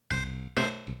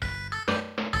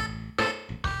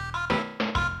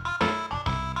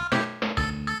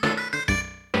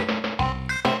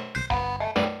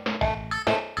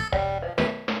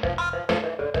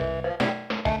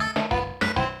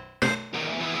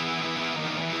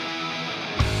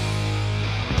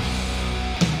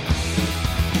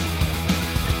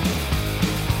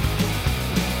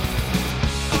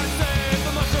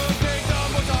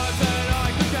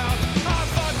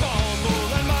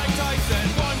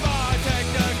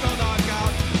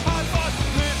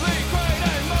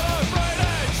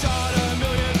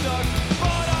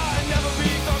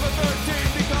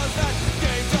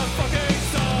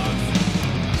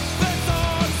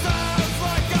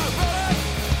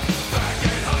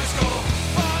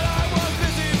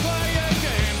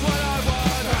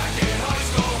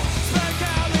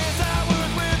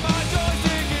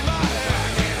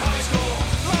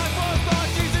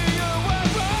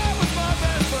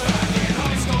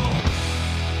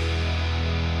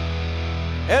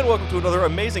And welcome to another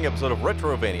amazing episode of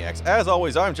Retrovaniacs. As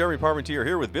always, I'm Jeremy Parmentier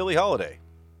here with Billy Holiday.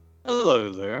 Hello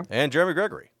there. And Jeremy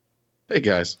Gregory. Hey,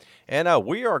 guys. And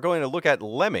we are going to look at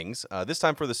Lemmings, this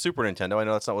time for the Super Nintendo. I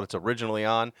know that's not what it's originally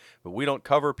on, but we don't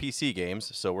cover PC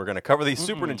games, so we're going to cover the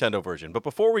Super Nintendo version. But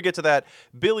before we get to that,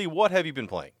 Billy, what have you been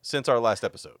playing since our last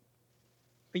episode?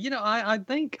 You know, I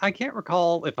think, I can't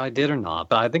recall if I did or not,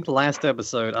 but I think the last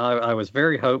episode, I was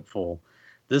very hopeful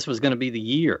this was going to be the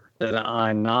year that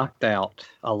I knocked out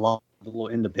a lot of little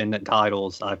independent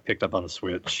titles I've picked up on the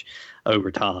Switch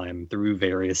over time through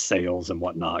various sales and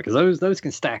whatnot, because those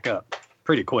can stack up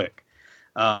pretty quick.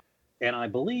 And I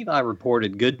believe I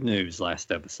reported good news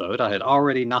last episode. I had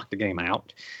already knocked the game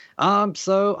out.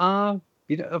 So,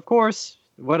 of course,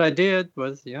 what I did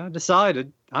was, decided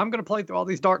I'm going to play through all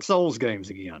these Dark Souls games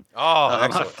again. Oh,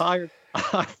 excellent.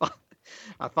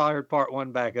 I fired part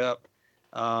one back up.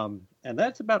 And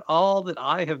that's about all that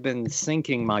I have been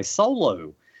sinking my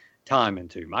solo time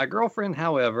into. My girlfriend,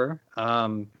 however,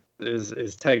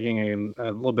 is taking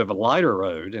a little bit of a lighter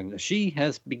road, and she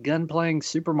has begun playing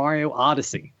Super Mario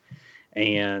Odyssey.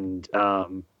 And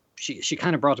she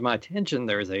kind of brought to my attention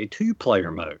there's a two-player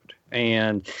mode,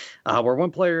 and where one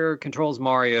player controls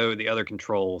Mario, the other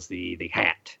controls the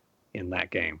hat in that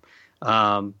game,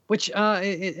 which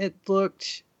it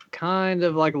looked kind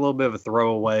of like a little bit of a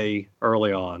throwaway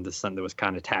early on, just something that was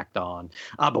kind of tacked on.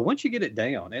 But once you get it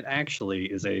down, it actually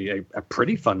is a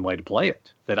pretty fun way to play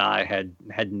it that I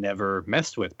had never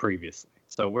messed with previously.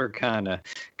 So we're kind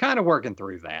of working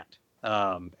through that.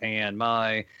 And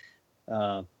my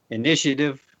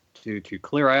initiative to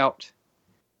clear out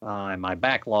my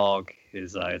backlog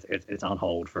is it's on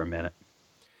hold for a minute.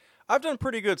 I've done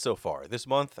pretty good so far. This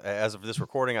month, as of this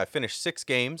recording, I finished 6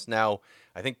 games. Now,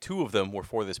 I think 2 of them were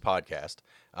for this podcast.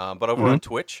 But over on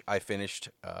Twitch, I finished,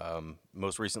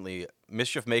 most recently,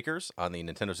 Mischief Makers on the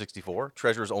Nintendo 64.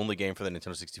 Treasure's only game for the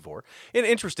Nintendo 64. An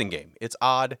interesting game. It's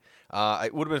odd.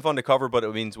 It would have been fun to cover, but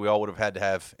it means we all would have had to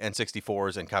have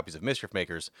N64s and copies of Mischief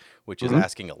Makers, which is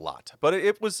asking a lot. But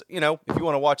it was, if you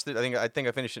want to watch it, I think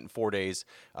I finished it in 4 days.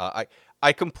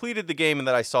 I completed the game and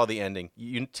then I saw the ending.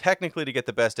 You technically, to get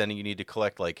the best ending, you need to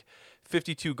collect like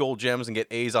 52 gold gems and get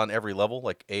A's on every level,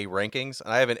 like A rankings.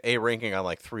 And I have an A ranking on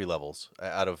like 3 levels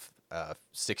out of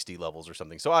 60 levels or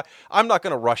something. So I'm not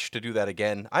going to rush to do that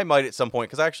again. I might at some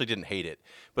point because I actually didn't hate it,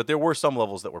 but there were some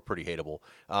levels that were pretty hateable.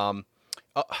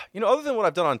 Other than what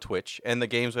I've done on Twitch and the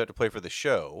games we have to play for the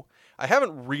show, I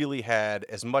haven't really had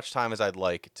as much time as I'd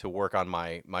like to work on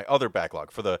my other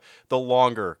backlog for the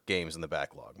longer games in the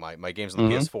backlog, my games on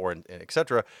the PS4 and et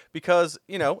cetera, because,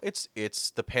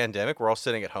 it's the pandemic. We're all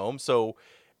sitting at home. So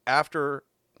after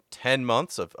 10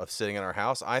 months of sitting in our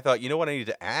house, I thought, what I need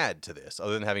to add to this,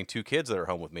 other than having 2 kids that are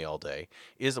home with me all day,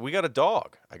 is we got a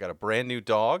dog. I got a brand new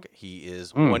dog. He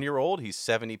is 1 year old. He's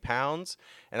 70 pounds.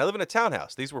 And I live in a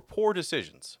townhouse. These were poor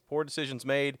decisions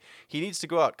made. He needs to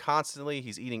go out constantly.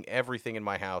 He's eating everything in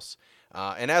my house.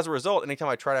 And as a result, anytime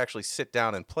I try to actually sit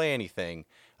down and play anything,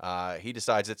 he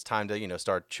decides it's time to,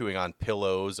 start chewing on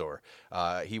pillows, or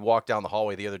he walked down the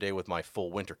hallway the other day with my full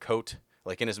winter coat,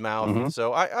 like in his mouth.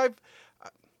 So I've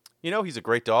he's a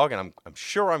great dog, and I'm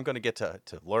sure I'm going to get to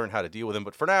learn how to deal with him.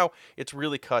 But for now, it's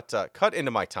really cut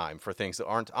into my time for things that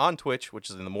aren't on Twitch,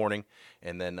 which is in the morning,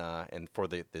 and then and for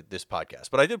this podcast.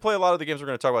 But I did play a lot of the games we're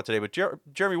going to talk about today. But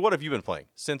Jeremy, what have you been playing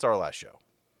since our last show?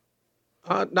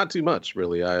 Not too much,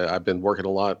 really. I've been working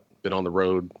a lot, been on the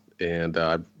road, and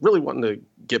I really wanting to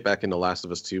get back into Last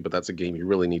of Us 2, but that's a game you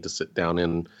really need to sit down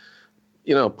and,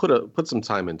 put some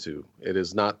time into. It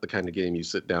is not the kind of game you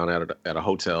sit down at a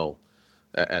hotel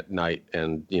at night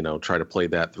and try to play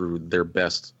that through their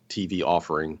best TV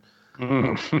offering,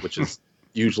 which is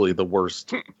usually the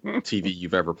worst TV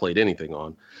you've ever played anything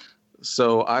on.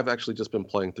 So I've actually just been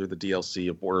playing through the DLC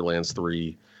of Borderlands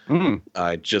 3.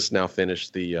 I just now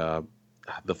finished the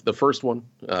first one.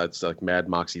 It's like Mad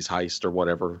Moxie's Heist or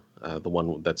whatever, the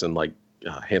one that's in like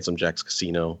Handsome Jack's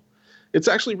Casino. It's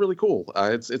actually really cool.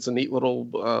 It's a neat little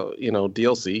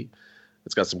DLC.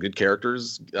 It's got some good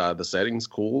characters. The setting's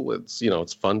cool.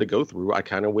 It's fun to go through. I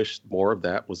kind of wish more of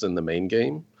that was in the main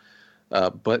game.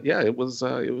 But yeah, it was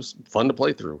fun to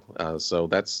play through. So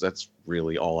that's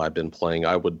really all I've been playing.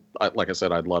 Like I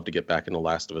said, I'd love to get back into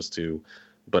Last of Us 2,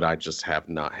 but I just have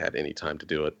not had any time to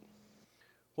do it.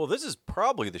 Well, this is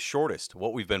probably the shortest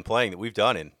what we've been playing that we've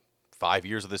done in 5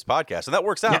 years of this podcast, and that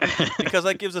works out because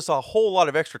that gives us a whole lot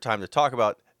of extra time to talk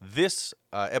about this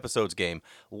episode's game,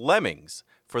 Lemmings,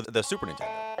 for the Super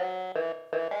Nintendo.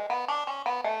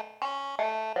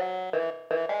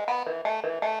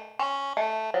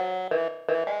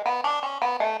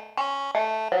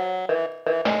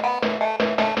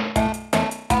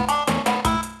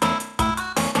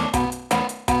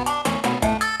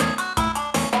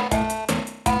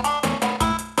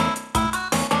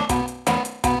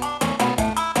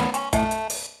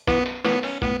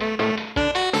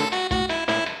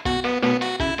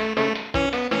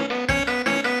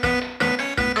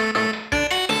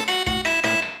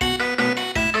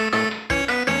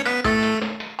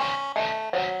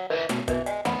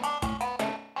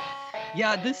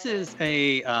 This is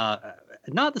a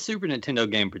not the Super Nintendo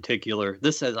game in particular.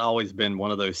 This has always been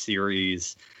one of those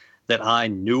series that I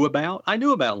knew about. I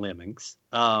knew about Lemmings,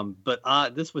 but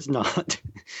this was not,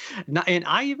 not. And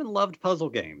I even loved puzzle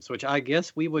games, which I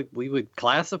guess we would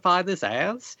classify this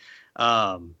as.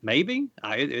 Maybe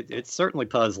it's certainly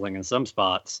puzzling in some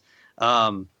spots.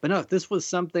 But no, this was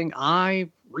something I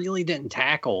really didn't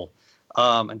tackle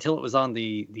until it was on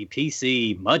the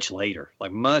PC much later,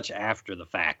 like much after the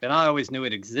fact. And I always knew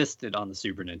it existed on the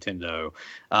Super Nintendo.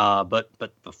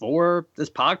 But before this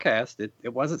podcast,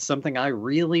 it wasn't something I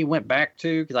really went back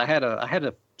to because I had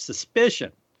a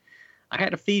suspicion, I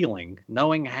had a feeling,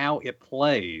 knowing how it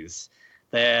plays,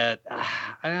 that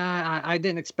I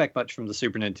didn't expect much from the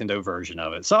Super Nintendo version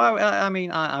of it. So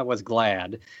I was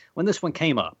glad when this one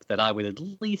came up that I would at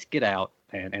least get out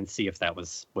and see if that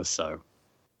was so.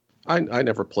 I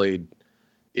never played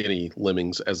any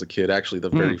Lemmings as a kid. Actually,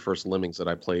 the very first Lemmings that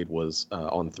I played was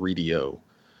on 3DO.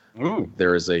 Ooh.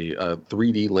 There is a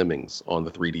 3D Lemmings on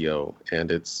the 3DO, and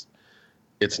it's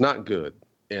not good.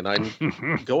 And I'm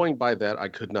going by that, I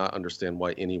could not understand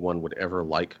why anyone would ever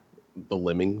like the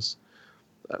Lemmings.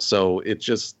 So it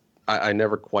just, I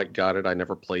never quite got it. I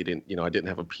never played it. I didn't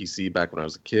have a PC back when I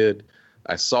was a kid.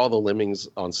 I saw the Lemmings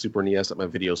on Super NES at my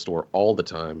video store all the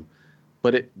time.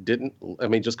 But it didn't,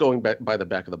 just going back by the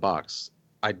back of the box,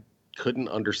 I couldn't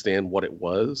understand what it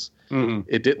was. Mm-hmm.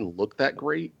 It didn't look that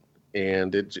great,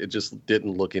 and it just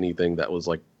didn't look anything that was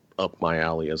like up my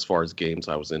alley as far as games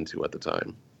I was into at the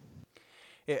time.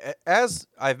 As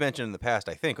I've mentioned in the past,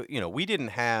 I think, we didn't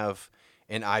have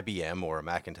an IBM or a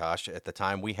Macintosh at the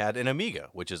time. We had an Amiga,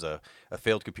 which is a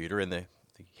failed computer in the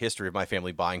history of my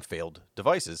family buying failed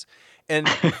devices. And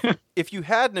if you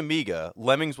had an Amiga,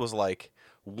 Lemmings was like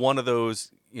one of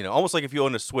those, almost like if you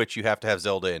own a Switch, you have to have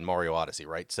Zelda and Mario Odyssey,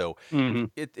 right? So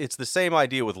it's the same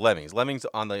idea with Lemmings. Lemmings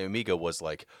on the Amiga was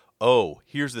like, oh,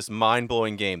 here's this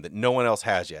mind-blowing game that no one else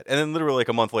has yet. And then literally like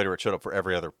a month later, it showed up for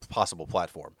every other possible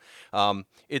platform.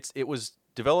 It was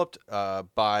developed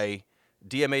by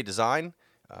DMA Design,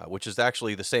 which is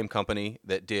actually the same company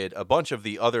that did a bunch of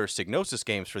the other Psygnosis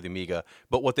games for the Amiga.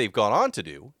 But what they've gone on to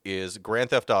do is Grand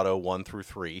Theft Auto 1 through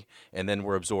 3, and then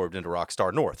were absorbed into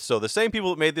Rockstar North. So the same people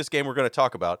that made this game we're going to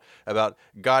talk about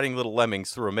guiding little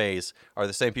lemmings through a maze, are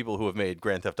the same people who have made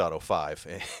Grand Theft Auto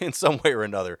 5 in some way or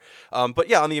another. But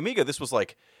yeah, on the Amiga, this was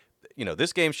like,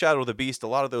 this game, Shadow of the Beast, a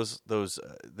lot of those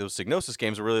Psygnosis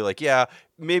games are really like, yeah,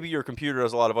 maybe your computer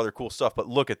does a lot of other cool stuff, but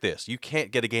look at this. You can't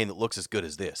get a game that looks as good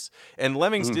as this. And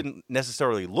Lemmings didn't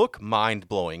necessarily look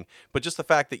mind-blowing, but just the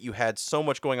fact that you had so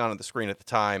much going on the screen at the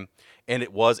time, and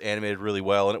it was animated really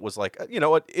well, and it was like,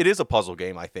 it is a puzzle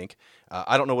game, I think.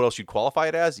 I don't know what else you'd qualify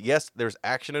it as. Yes, there's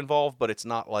action involved, but it's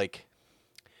not like...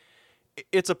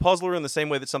 It's a puzzler in the same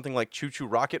way that something like Choo Choo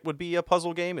Rocket would be a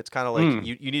puzzle game. It's kind of like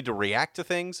you need to react to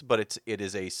things, but it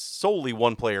is a solely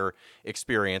one-player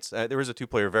experience. There is a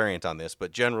two-player variant on this,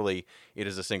 but generally it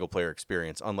is a single-player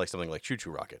experience, unlike something like Choo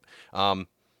Choo Rocket.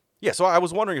 So I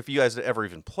was wondering if you guys had ever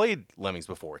even played Lemmings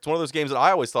before. It's one of those games that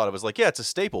I always thought it was like, yeah, it's a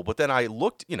staple. But then I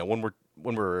looked, when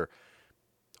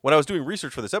I was doing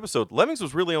research for this episode, Lemmings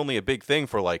was really only a big thing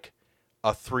for like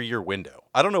a 3-year window.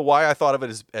 I don't know why I thought of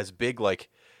it as big, like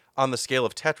on the scale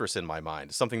of Tetris in my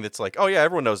mind, something that's like, oh yeah,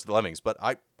 everyone knows the Lemmings, but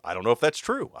I don't know if that's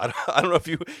true. I don't know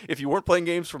if you weren't playing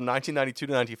games from 1992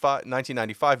 to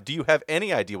 1995, do you have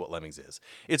any idea what Lemmings is?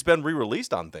 It's been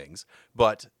re-released on things,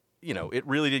 but it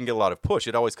really didn't get a lot of push.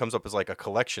 It always comes up as like a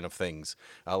collection of things.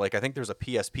 Like I think there's a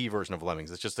PSP version of Lemmings.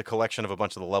 It's just a collection of a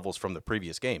bunch of the levels from the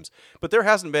previous games. But there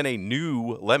hasn't been a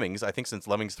new Lemmings, I think, since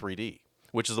Lemmings 3D,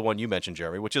 which is the one you mentioned,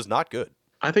 Jeremy, which is not good.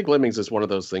 I think Lemmings is one of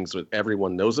those things that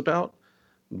everyone knows about,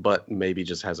 but maybe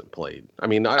just hasn't played. I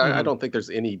don't think there's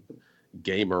any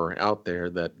gamer out there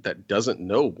that doesn't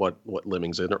know what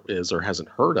Lemmings is or hasn't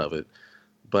heard of it.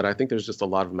 But I think there's just a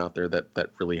lot of them out there that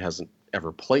really hasn't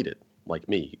ever played it, like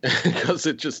me. Because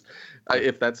it just,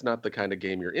 if that's not the kind of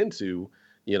game you're into,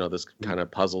 this kind of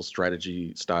puzzle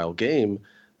strategy style game,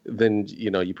 then,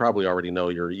 you probably already know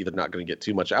you're either not going to get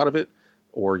too much out of it,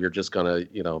 or you're just going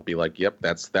to, be like, yep,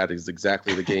 that is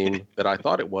exactly the game that I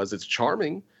thought it was. It's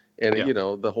charming. And,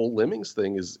 the whole Lemmings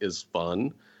thing is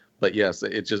fun. But yes,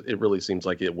 it really seems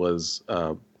like it was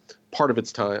part of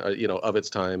its time, of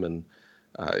its time. And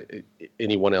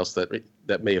anyone else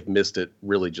that may have missed it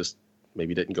really just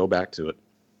maybe didn't go back to it.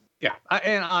 Yeah.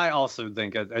 I also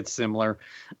think it's similar.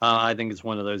 I think it's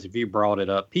one of those, if you brought it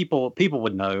up, people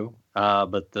would know.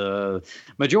 but the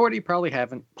majority probably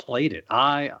haven't played it.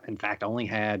 I, in fact, only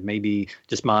had maybe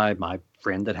just my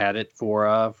friend that had it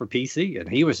for PC, and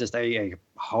he was just a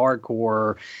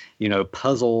hardcore,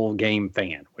 puzzle game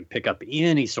fan. Would pick up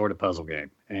any sort of puzzle game,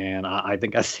 and I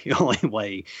think that's the only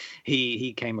way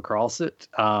he came across it.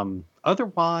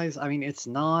 Otherwise, I mean, it's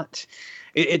not.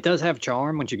 It does have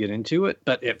charm once you get into it,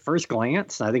 but at first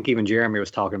glance, I think even Jeremy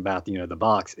was talking about the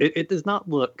box. It does not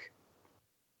look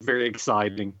very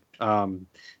exciting.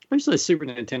 Especially the Super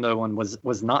Nintendo one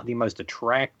was not the most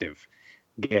attractive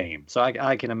game. So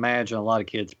I can imagine a lot of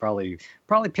kids probably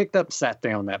picked up, sat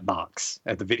down that box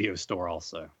at the video store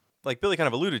also. Like Billy kind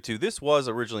of alluded to, this was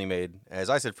originally made, as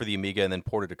I said, for the Amiga and then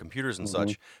ported to computers and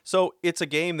such. So it's a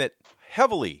game that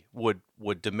heavily would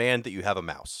demand that you have a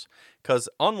mouse. Because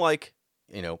unlike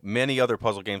many other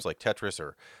puzzle games like Tetris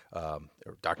or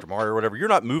Dr. Mario or whatever, you're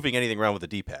not moving anything around with a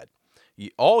D-pad.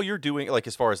 All you're doing, like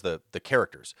as far as the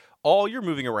characters, all you're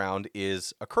moving around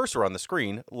is a cursor on the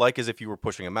screen, like as if you were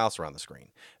pushing a mouse around the screen.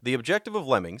 The objective of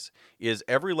Lemmings is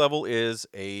every level is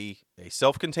a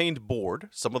self-contained board.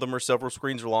 Some of them are several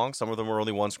screens long, some of them are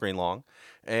only one screen long,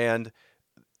 and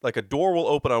like a door will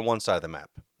open on one side of the map,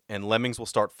 and Lemmings will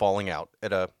start falling out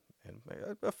at a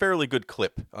fairly good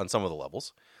clip on some of the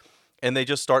levels, and they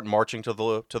just start marching to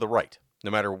the right. No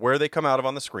matter where they come out of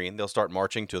on the screen, they'll start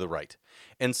marching to the right.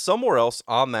 And somewhere else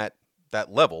on that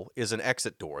level is an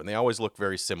exit door, and they always look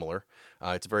very similar.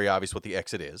 It's very obvious what the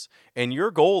exit is. And your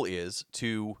goal is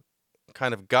to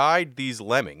kind of guide these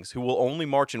lemmings, who will only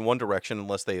march in one direction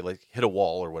unless they hit a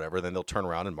wall or whatever, then they'll turn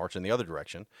around and march in the other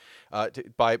direction,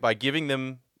 by giving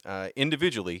them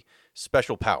individually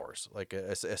special powers. Like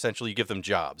essentially you give them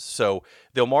jobs. So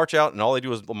they'll march out, and all they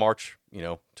do is march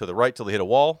to the right till they hit a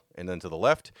wall, and then to the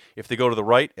left. If they go to the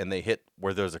right and they hit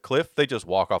where there's a cliff, they just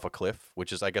walk off a cliff,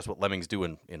 which is, I guess, what lemmings do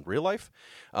in real life.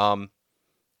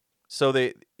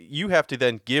 So you have to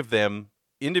then give them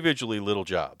individually little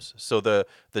jobs. So the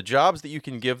jobs that you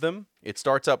can give them, it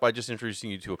starts out by just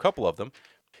introducing you to a couple of them.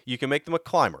 You can make them a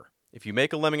climber. If you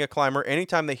make a lemming a climber,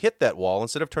 anytime they hit that wall,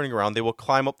 instead of turning around, they will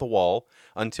climb up the wall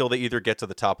until they either get to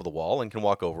the top of the wall and can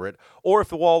walk over it, or if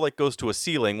the wall goes to a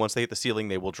ceiling, once they hit the ceiling,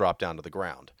 they will drop down to the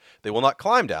ground. They will not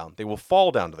climb down, they will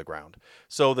fall down to the ground.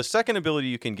 So the second ability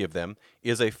you can give them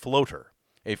is a floater.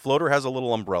 A floater has a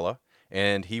little umbrella,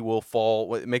 and he will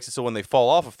fall. It makes it so when they fall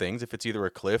off of things, if it's either a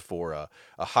cliff or a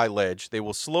high ledge, they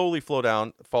will slowly fall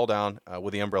down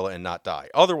with the umbrella and not die.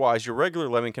 Otherwise, your regular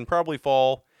lemming can probably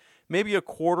fall maybe a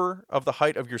quarter of the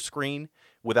height of your screen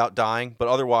without dying, but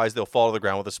otherwise they'll fall to the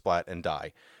ground with a splat and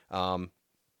die.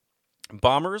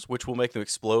 Bombers, which will make them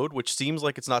explode, which seems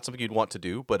like it's not something you'd want to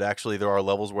do, but actually there are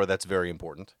levels where that's very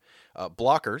important.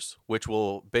 Blockers, which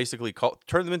will basically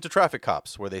turn them into traffic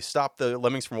cops, where they stop the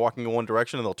lemmings from walking in one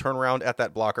direction, and they'll turn around at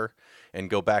that blocker and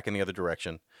go back in the other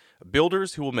direction.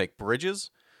 Builders, who will make bridges.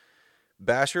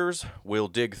 Bashers will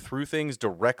dig through things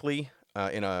directly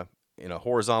in a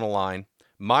horizontal line.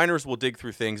 Miners will dig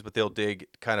through things, but they'll dig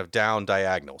kind of down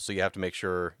diagonal. So you have to make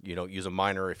sure you don't use a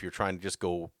miner if you're trying to just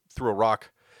go through a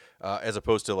rock, as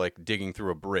opposed to like digging through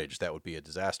a bridge. That would be a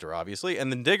disaster, obviously.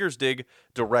 And then diggers dig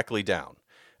directly down.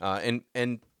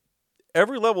 And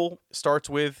every level starts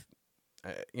with,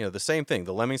 the same thing.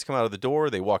 The lemmings come out of the door.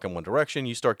 They walk in one direction.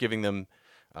 You start giving them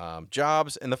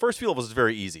jobs. And the first few levels is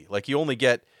very easy. Like you only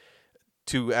get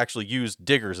to actually use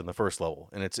diggers in the first level,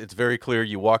 and it's very clear.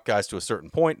 You walk guys to a certain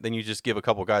point, then you just give a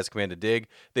couple guys a command to dig.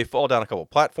 They fall down a couple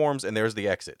platforms, and there's the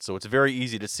exit. So it's very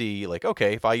easy to see, like,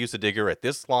 okay, if I use the digger at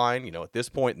this line, at this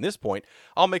point and this point,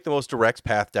 I'll make the most direct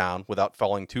path down without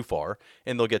falling too far,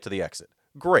 and they'll get to the exit.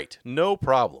 Great, no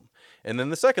problem. And then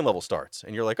the second level starts,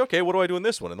 and you're like, okay, what do I do in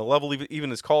this one? And the level even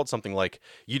is called something like,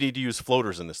 you need to use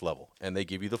floaters in this level. And they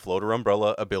give you the floater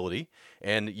umbrella ability,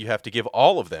 and you have to give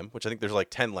all of them, which I think there's like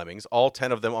 10 lemmings, all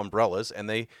 10 of them umbrellas, and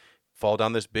they fall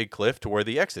down this big cliff to where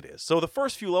the exit is. So the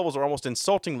first few levels are almost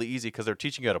insultingly easy because they're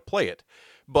teaching you how to play it.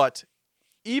 But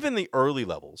even the early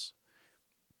levels,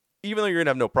 even though you're going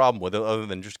to have no problem with it, other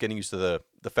than just getting used to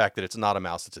the fact that it's not a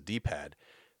mouse, it's a D-pad,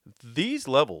 these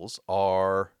levels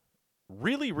are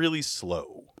really, really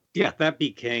slow. Yeah, that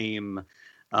became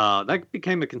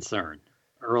a concern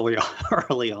early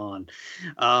on.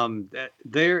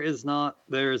 There is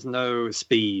no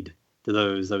speed to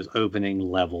those opening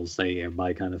levels.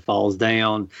 Everybody kind of falls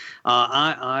down.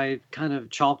 I kind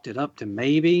of chalked it up to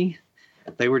maybe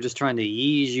they were just trying to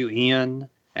ease you in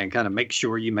and kind of make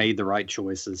sure you made the right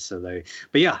choices.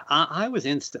 But yeah, I was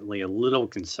instantly a little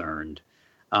concerned.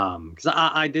 Because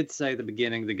I did say at the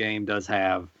beginning the game does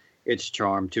have its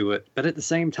charm to it, but at the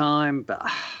same time, as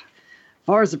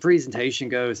far as the presentation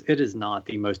goes, it is not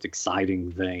the most exciting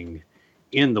thing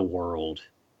in the world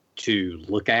to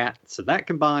look at. So that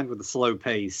combined with the slow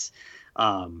pace,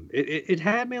 it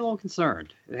had me a little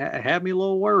concerned. It had me a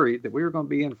little worried that we were going to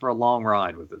be in for a long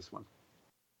ride with this one.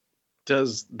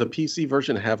 Does the PC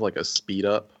version have like a speed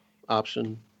up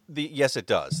option? Yes, it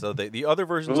does. So the other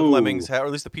versions of Ooh. Lemmings, or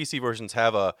at least the PC versions,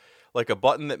 have a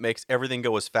button that makes everything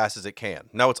go as fast as it can.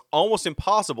 Now it's almost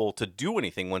impossible to do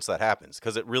anything once that happens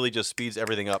because it really just speeds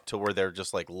everything up to where they're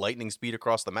just like lightning speed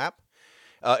across the map.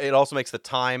 It also makes the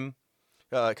time,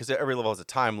 because every level has a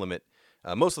time limit.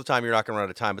 Most of the time you're not going to run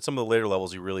out of time, but some of the later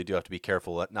levels you really do have to be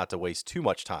careful not to waste too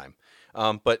much time.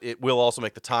 But it will also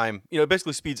make the time, it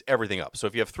basically speeds everything up. So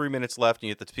if you have 3 minutes left and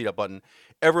you hit the speed up button,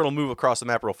 everyone will move across the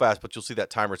map real fast, but you'll see that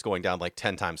timer's going down like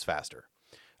 10 times faster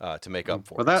to make up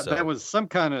for it. Well, that was some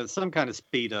kind of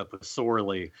speed up was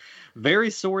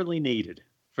very sorely needed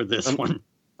for this one.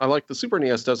 I like the Super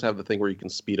NES does have the thing where you can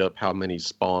speed up how many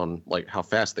spawn, like how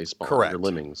fast they spawn. Correct. Your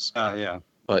lemmings. Yeah.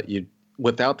 But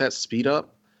without that speed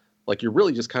up, like you're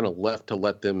really just kind of left to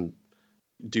let them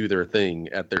do their thing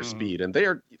at their speed, and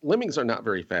lemmings are not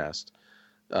very fast.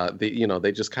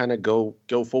 They just kind of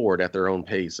go forward at their own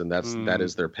pace, and that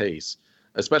is their pace.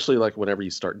 Especially like whenever you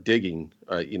start digging,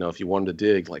 if you wanted to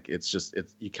dig, like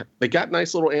they got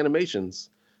nice little animations.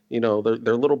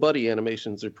 Their little buddy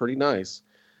animations are pretty nice.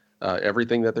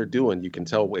 Everything that they're doing, you can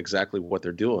tell exactly what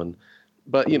they're doing,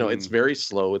 but it's very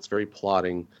slow, it's very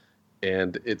plodding,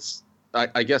 and it's.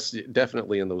 I guess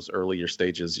definitely in those earlier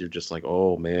stages, you're just like,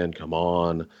 oh man, come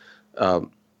on.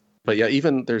 But yeah,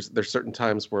 even there's certain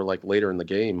times where like later in the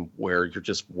game where you're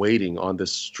just waiting on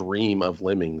this stream of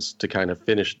lemmings to kind of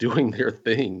finish doing their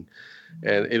thing.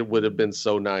 And it would have been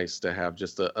so nice to have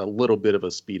just a little bit of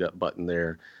a speed up button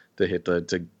there to hit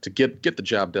to get the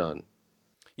job done.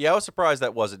 Yeah, I was surprised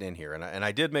that wasn't in here, and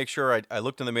I did make sure I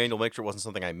looked in the manual, make sure it wasn't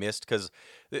something I missed, because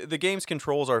the game's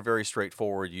controls are very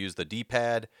straightforward. You use the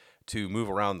D-pad to move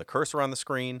around the cursor on the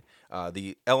screen.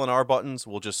 The L and R buttons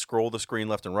will just scroll the screen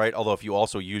left and right, although if you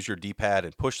also use your D-pad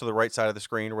and push to the right side of the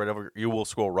screen or whatever, you will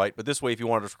scroll right. But this way, if you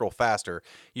wanted to scroll faster,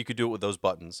 you could do it with those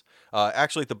buttons.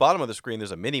 Actually, at the bottom of the screen,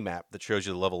 there's a mini-map that shows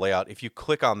you the level layout. If you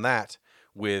click on that,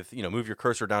 move your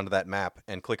cursor down to that map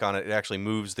and click on it, it actually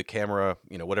moves the camera,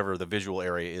 whatever the visual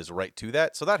area is, right to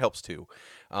that. So that helps too.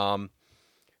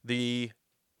 The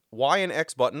Y and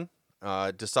X button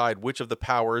decide which of the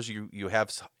powers you have,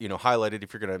 highlighted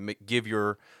if you're going to give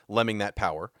your lemming that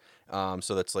power.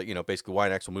 So that's like, basically Y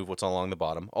and X will move what's along the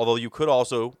bottom. Although you could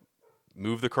also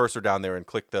move the cursor down there and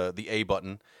click the A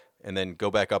button and then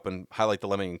go back up and highlight the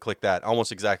lemming and click that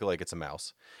almost exactly like it's a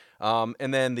mouse.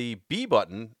 And then the B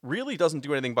button really doesn't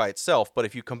do anything by itself, but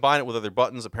if you combine it with other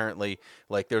buttons, apparently,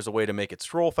 like there's a way to make it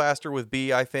scroll faster with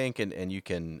B, I think, and you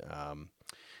can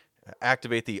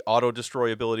activate the auto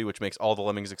destroy ability, which makes all the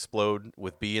lemmings explode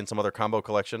with B and some other combo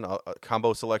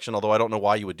selection. Although I don't know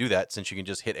why you would do that, since you can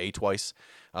just hit A twice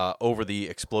over the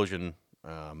explosion,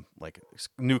 like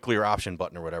nuclear option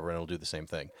button or whatever, and it'll do the same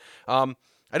thing. I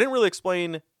didn't really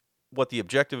explain what the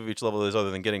objective of each level is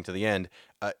other than getting to the end.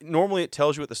 Normally it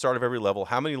tells you at the start of every level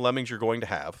how many lemmings you're going to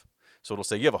have. So it'll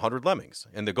say you have 100 lemmings,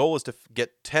 and the goal is to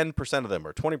get 10% of them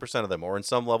or 20% of them, or in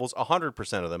some levels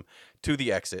 100% of them to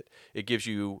the exit. It gives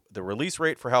you the release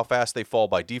rate for how fast they fall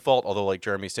by default, although like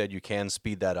Jeremy said, you can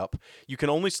speed that up. You can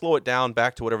only slow it down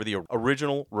back to whatever the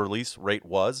original release rate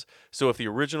was. So if the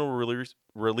original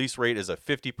release rate is a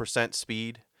 50%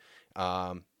 speed,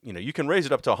 you can raise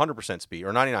it up to 100% speed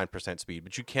or 99% speed,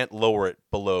 but you can't lower it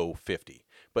below 50.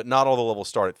 But not all the levels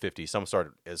start at 50. Some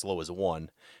start as low as 1,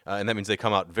 and that means they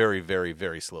come out very, very,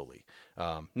 very slowly.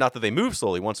 Not that they move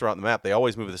slowly. Once they're out on the map, they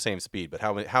always move at the same speed, but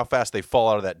how fast they fall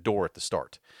out of that door at the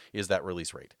start is that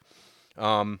release rate.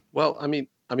 Well, I mean,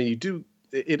 you do.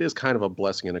 It is kind of a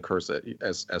blessing and a curse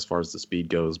as far as the speed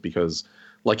goes, because,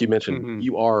 like you mentioned,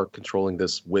 you are controlling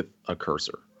this with a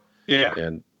cursor. Yeah.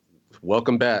 And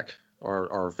welcome back,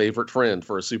 our favorite friend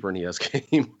for a Super NES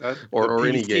game or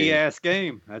any game. PC-ass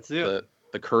game. That's it.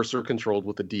 The cursor controlled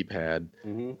with the D-pad.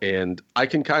 And I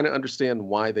can kind of understand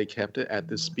why they kept it at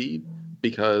this speed,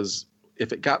 because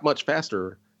if it got much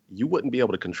faster, you wouldn't be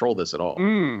able to control this at all.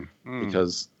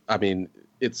 Because, I mean,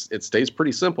 it stays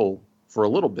pretty simple for a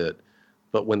little bit,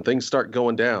 but when things start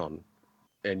going down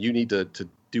and you need to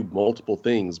do multiple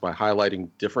things by highlighting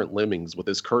different lemmings with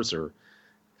this cursor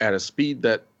at a speed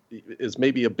that is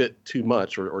maybe a bit too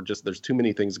much, or just there's too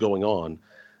many things going on,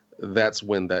 that's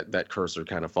when that cursor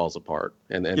kind of falls apart.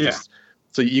 And just,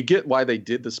 so you get why they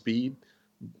did the speed,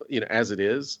 as it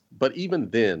is. But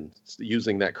even then,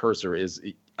 using that cursor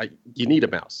you need a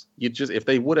mouse. If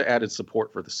they would have added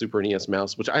support for the Super NES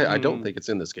mouse, which I don't think it's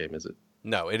in this game, is it?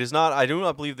 No, it is not. I do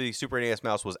not believe the Super NES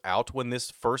mouse was out when this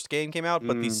first game came out,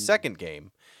 but the second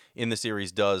game in the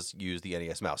series does use the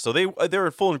NES mouse. So they're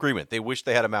in full agreement. They wish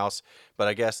they had a mouse, but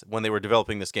I guess when they were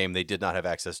developing this game, they did not have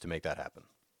access to make that happen.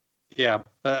 Yeah,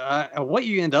 what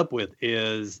you end up with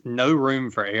is no room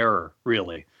for error,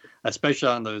 really, especially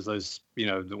on those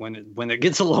when it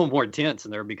gets a little more tense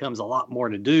and there becomes a lot more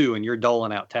to do and you're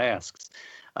doling out tasks.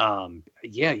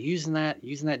 Using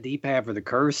that D-pad for the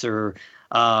cursor,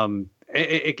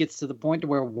 it gets to the point to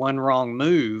where one wrong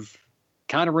move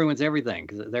kind of ruins everything,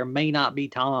 because there may not be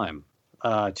time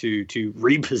to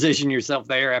reposition yourself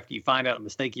there after you find out a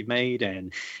mistake you've made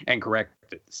and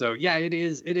correct it. So yeah, it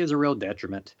is a real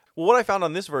detriment. Well, what I found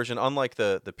on this version, unlike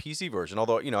the PC version,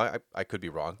 although I could be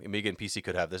wrong, Amiga and PC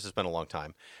could have this. It's been a long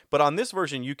time, but on this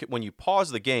version, when you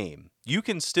pause the game, you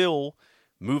can still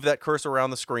move that cursor around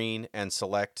the screen and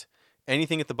select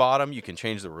anything at the bottom. You can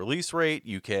change the release rate.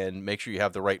 You can make sure you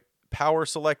have the right power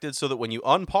selected so that when you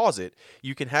unpause it,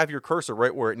 you can have your cursor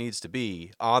right where it needs to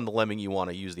be on the lemming you want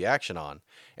to use the action on.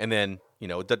 And then,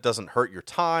 that doesn't hurt your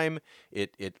time.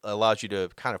 It allows you to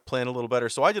kind of plan a little better.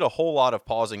 So I did a whole lot of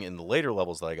pausing in the later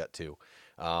levels that I got to,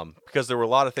 because there were a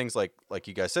lot of things like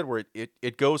you guys said, where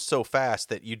it goes so fast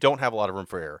that you don't have a lot of room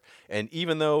for error. And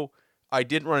even though I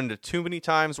didn't run into too many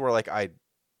times where I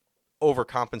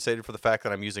overcompensated for the fact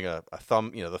that I'm using a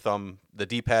thumb, the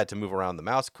D-pad to move around the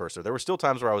mouse cursor, there were still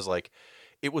times where I was like,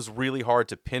 it was really hard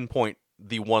to pinpoint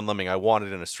the one lemming I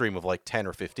wanted in a stream of like 10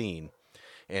 or 15.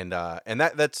 And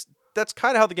that's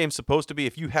kind of how the game's supposed to be.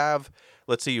 If you have,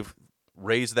 let's say you've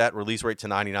raised that release rate to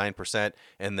 99%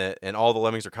 and all the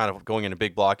lemmings are kind of going in a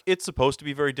big block, it's supposed to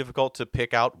be very difficult to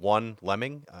pick out one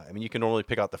lemming. You can normally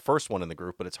pick out the first one in the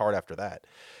group, but it's hard after that.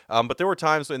 But there were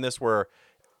times in this where,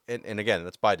 and again,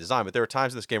 that's by design, but there are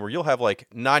times in this game where you'll have like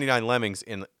 99 lemmings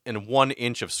in 1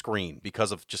 inch of screen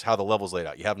because of just how the level's laid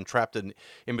out. You have them trapped in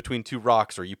between two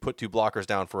rocks, or you put two blockers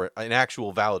down for an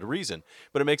actual valid reason,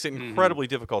 but it makes it incredibly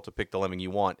difficult to pick the lemming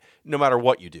you want, no matter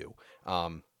what you do.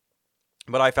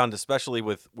 But I found, especially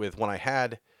with when I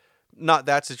had not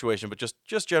that situation, but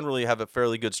just generally have a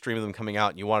fairly good stream of them coming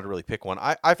out and you wanted to really pick one,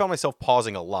 I found myself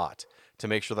pausing a lot to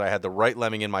make sure that I had the right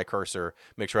lemming in my cursor,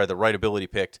 make sure I had the right ability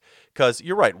picked. Because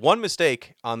you're right, one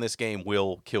mistake on this game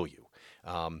will kill you.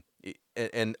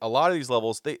 And a lot of these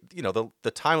levels, the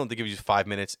time limit they give you is 5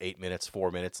 minutes, 8 minutes, 4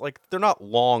 minutes. Like, they're not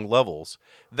long levels.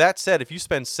 That said, if you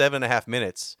spend 7.5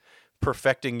 minutes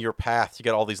perfecting your path to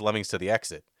get all these lemmings to the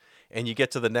exit, and you get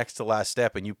to the next to last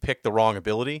step and you pick the wrong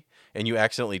ability, and you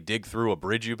accidentally dig through a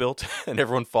bridge you built, and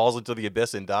everyone falls into the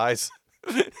abyss and dies,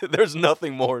 there's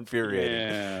nothing more infuriating.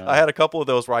 Yeah. I had a couple of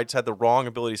those where I just had the wrong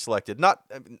ability selected.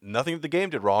 Nothing that the game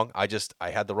did wrong. I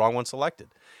had the wrong one selected,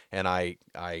 and I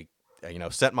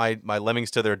sent my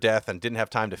lemmings to their death and didn't have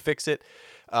time to fix it.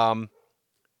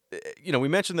 We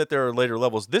mentioned that there are later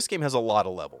levels. This game has a lot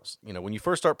of levels. When you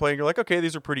first start playing, you're like, okay,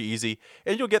 these are pretty easy,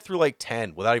 and you'll get through like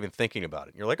 10 without even thinking about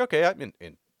it. And you're like, okay,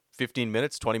 in 15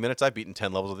 minutes, 20 minutes, I've beaten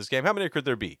 10 levels of this game. How many could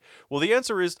there be? Well, the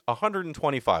answer is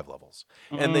 125 levels.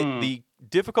 And the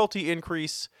difficulty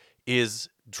increase is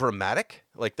dramatic.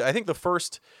 Like, I think the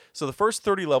first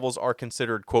 30 levels are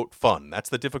considered, quote, fun. That's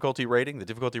the difficulty rating. The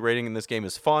difficulty rating in this game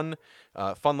is fun.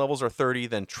 Fun levels are 30,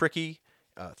 then tricky.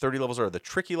 30 levels are the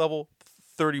tricky level.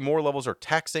 30 more levels are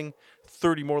taxing,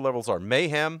 30 more levels are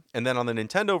mayhem, and then on the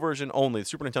Nintendo version only, the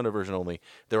Super Nintendo version only,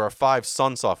 there are 5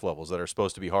 Sunsoft levels that are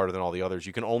supposed to be harder than all the others.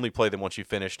 You can only play them once you've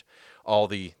finished all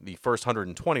the first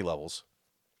 120 levels.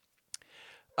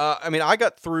 I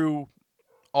got through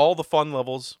all the fun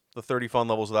levels, the 30 fun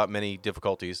levels, without many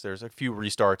difficulties. There's a few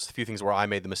restarts, a few things where I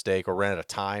made the mistake or ran out of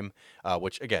time,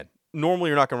 which, again, normally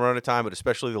you're not going to run out of time, but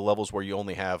especially the levels where you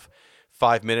only have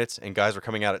 5 minutes and guys are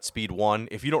coming out at speed 1.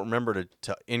 If you don't remember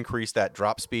to increase that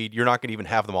drop speed, you're not going to even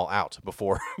have them all out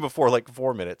before like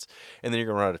 4 minutes, and then you're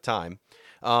going to run out of time.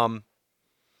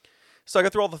 So I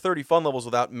got through all the 30 fun levels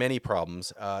without many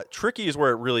problems. Tricky is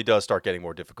where it really does start getting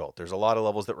more difficult. There's a lot of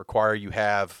levels that require you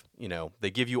have, they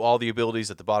give you all the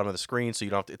abilities at the bottom of the screen, so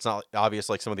you don't. It's not obvious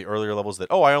like some of the earlier levels that,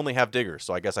 I only have diggers,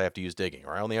 so I guess I have to use digging,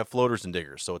 or I only have floaters and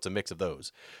diggers, so it's a mix of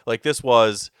those. Like, this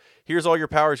was, here's all your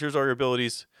powers, here's all your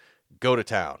abilities, go to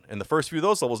town. And the first few of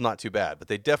those levels, not too bad, but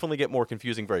they definitely get more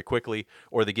confusing very quickly,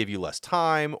 or they give you less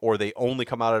time, or they only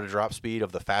come out at a drop speed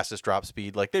of the fastest drop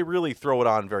speed. Like, they really throw it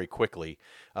on very quickly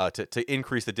to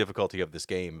increase the difficulty of this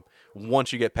game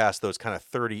once you get past those kind of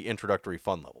 30 introductory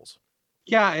fun levels.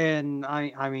 Yeah, and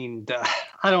I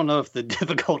don't know if the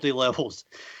difficulty levels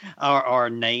are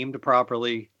named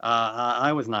properly.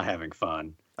 I was not having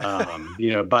fun,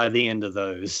 by the end of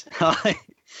those.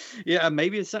 Yeah,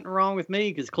 maybe it's something wrong with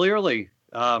me, because clearly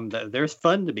there's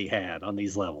fun to be had on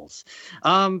these levels.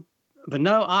 But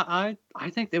no, I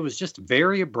think it was just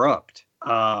very abrupt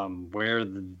where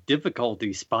the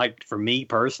difficulty spiked for me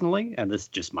personally, and this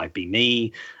just might be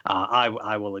me.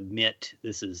 I will admit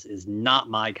this is not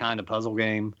my kind of puzzle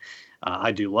game.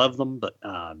 I do love them, but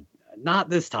not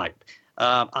this type.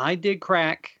 I did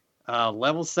crack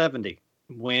level 70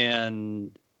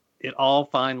 when it all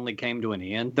finally came to an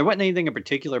end. There wasn't anything in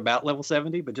particular about level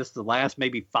 70, but just the last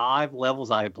maybe 5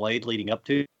 levels I had played leading up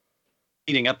to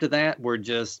that were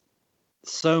just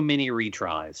so many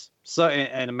retries. So,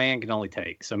 and a man can only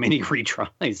take so many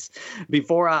retries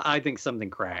before I think something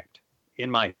cracked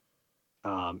in my,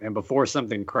 and before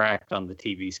something cracked on the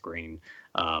TV screen.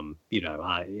 You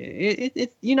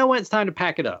know what, it's time to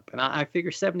pack it up. And I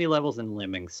figure 70 levels in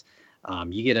Lemmings,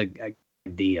 you get a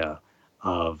idea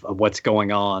of what's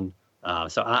going on.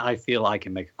 So I feel I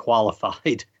can make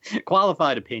qualified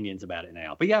opinions about it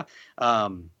now. But yeah,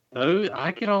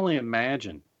 I can only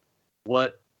imagine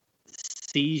what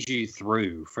sees you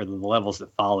through for the levels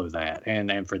that follow that,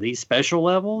 and for these special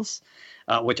levels,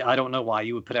 which I don't know why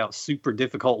you would put out super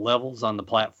difficult levels on the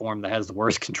platform that has the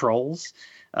worst controls.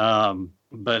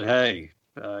 But hey,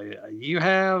 you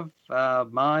have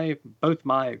both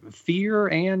my fear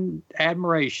and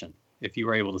admiration if you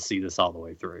were able to see this all the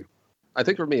way through. I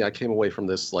think for me, I came away from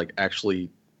this like actually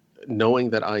knowing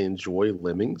that I enjoy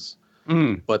Lemmings,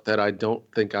 but that I don't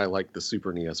think I like the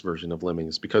Super NES version of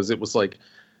Lemmings, because it was like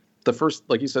the first,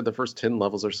 like you said, the first 10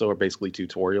 levels or so are basically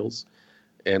tutorials.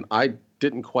 And I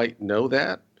didn't quite know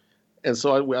that. And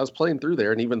so I was playing through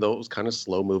there, and even though it was kind of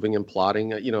slow moving and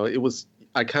plotting,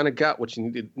 I kind of got what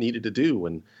you needed to do.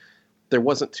 And there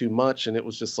wasn't too much. And it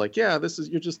was just like, yeah,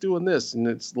 you're just doing this. And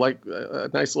it's like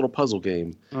a nice little puzzle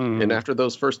game. And after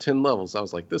those first 10 levels, I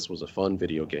was like, this was a fun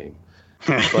video game.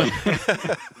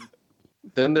 But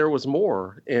then there was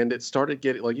more, and it started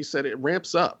getting, like you said, it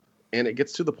ramps up. And it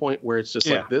gets to the point where it's just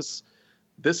like this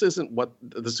isn't what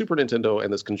the Super Nintendo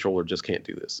and this controller just can't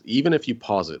do this. Even if you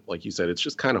pause it, like you said, it's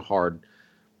just kind of hard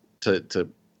to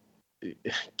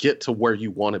get to where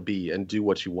you want to be and do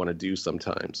what you want to do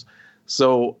sometimes.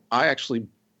 So I actually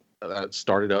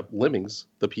started up Lemmings,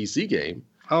 the PC game.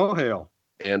 Oh, hell.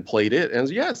 And played it. And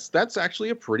yes, that's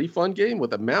actually a pretty fun game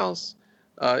with a mouse.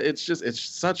 It's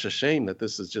such a shame that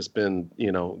this has just been,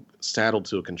 saddled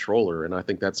to a controller. And I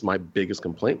think that's my biggest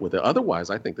complaint with it. Otherwise,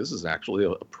 I think this is actually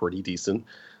a pretty decent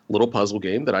little puzzle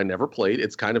game that I never played.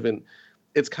 It's kind of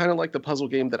like the puzzle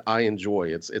game that I enjoy.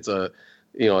 It's a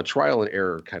trial and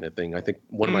error kind of thing. I think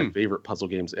one of my favorite puzzle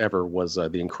games ever was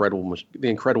The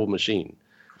Incredible Machine.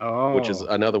 Oh. Which is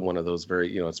another one of those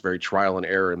it's very trial and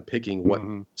error and picking what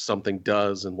something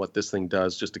does and what this thing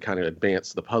does just to kind of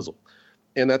advance the puzzle.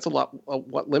 And that's a lot of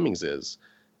what Lemmings is.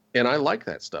 And I like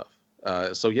that stuff.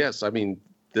 So yes, I mean,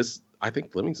 I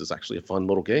think Lemmings is actually a fun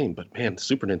little game, but man, the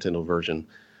Super Nintendo version,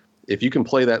 if you can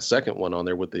play that second one on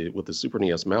there with the Super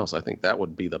NES mouse, I think that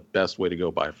would be the best way to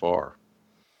go by far.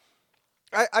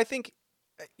 I think,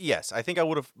 yes, I think I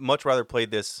would have much rather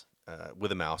played this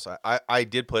with a mouse. I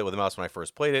did play it with a mouse when I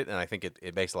first played it, and I think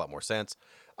it makes a lot more sense.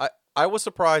 I was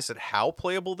surprised at how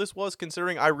playable this was,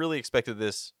 considering I really expected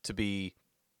this to be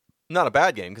not a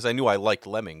bad game, because I knew I liked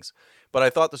Lemmings, but I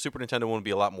thought the Super Nintendo one would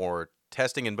be a lot more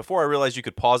testing. And before I realized you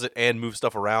could pause it and move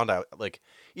stuff around,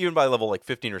 even by level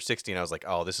 15 or 16, I was like,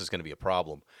 oh, this is going to be a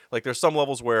problem. Like, there's some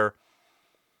levels where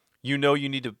you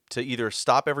need to either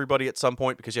stop everybody at some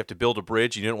point because you have to build a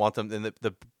bridge. You don't want them, and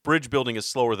the bridge building is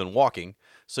slower than walking,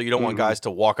 so you don't want guys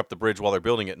to walk up the bridge while they're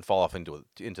building it and fall off into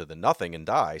the nothing and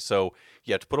die. So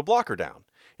you have to put a blocker down.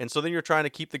 And so then you're trying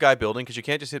to keep the guy building, because you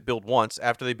can't just hit build once.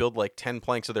 After they build like 10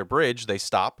 planks of their bridge, they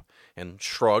stop and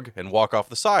shrug and walk off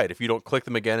the side if you don't click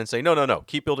them again and say, no,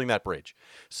 keep building that bridge.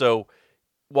 So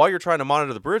while you're trying to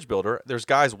monitor the bridge builder, there's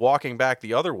guys walking back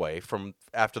the other way from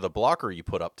after the blocker you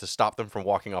put up to stop them from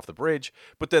walking off the bridge.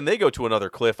 But then they go to another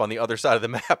cliff on the other side of the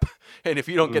map. And if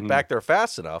you don't get back there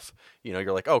fast enough,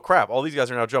 you're like, oh crap, all these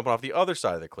guys are now jumping off the other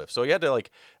side of the cliff. So you had to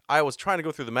I was trying to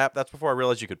go through the map. That's before I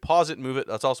realized you could pause it and move it.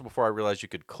 That's also before I realized you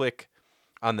could click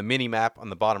on the mini map on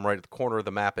the bottom right at the corner of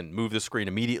the map and move the screen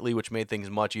immediately, which made things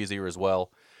much easier as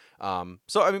well.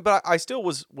 But I still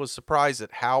was surprised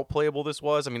at how playable this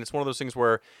was. I mean, it's one of those things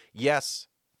where, yes,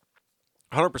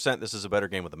 100% this is a better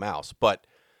game with a mouse, but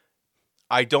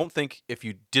I don't think if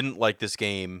you didn't like this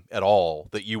game at all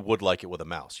that you would like it with a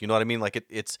mouse. You know what I mean? Like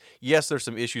it's yes, there's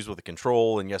some issues with the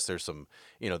control, and yes, there's some,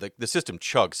 the system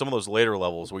chugs. Some of those later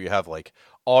levels where you have like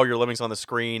all your Lemmings on the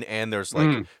screen and there's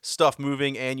like stuff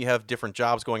moving and you have different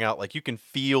jobs going out. Like you can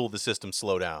feel the system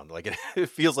slow down. Like it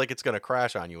feels like it's going to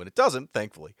crash on you, and it doesn't,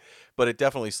 thankfully, but it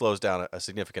definitely slows down a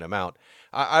significant amount.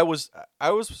 I was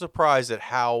surprised at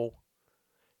how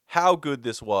good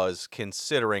this was,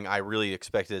 considering I really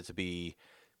expected it to be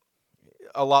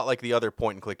a lot like the other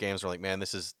point and click games. Are like, man,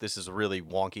 this is really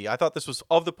wonky. I thought this was,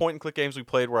 of the point and click games we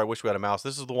played where I wish we had a mouse,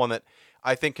 this is the one that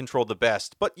I think controlled the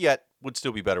best, but yet would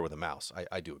still be better with a mouse.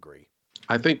 I do agree.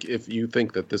 I think if you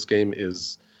think that this game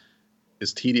is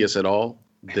tedious at all,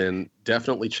 then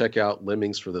definitely check out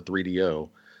Lemmings for the 3DO.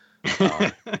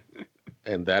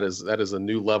 And that is a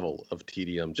new level of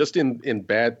tedium, just in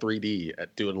bad 3D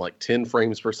at doing like 10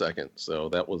 frames per second. So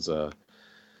that was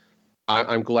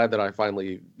I'm glad that I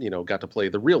finally got to play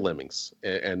the real Lemmings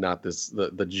and not the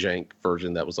jank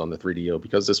version that was on the 3DO,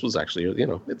 because this was actually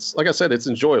it's, like I said, it's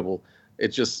enjoyable.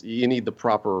 It's just you need the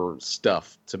proper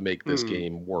stuff to make this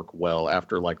game work well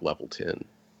after like level 10.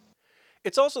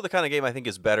 It's also the kind of game I think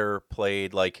is better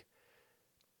played like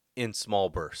in small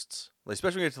bursts. Like,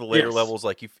 especially when you get to the later levels,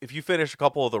 like if you finish a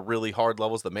couple of the really hard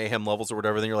levels, the mayhem levels or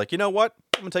whatever, then you're like, you know what?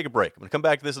 I'm going to take a break. I'm going to come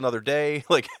back to this another day.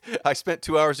 Like, I spent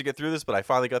 2 hours to get through this, but I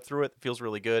finally got through it. It feels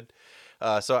really good.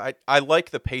 So I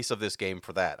like the pace of this game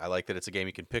for that. I like that it's a game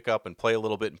you can pick up and play a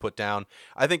little bit and put down.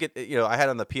 I think I had it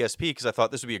on the PSP because I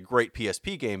thought this would be a great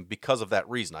PSP game because of that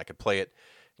reason. I could play it,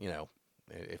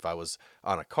 if I was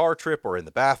on a car trip or in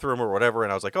the bathroom or whatever,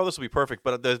 and I was like, oh, this will be perfect.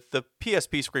 But the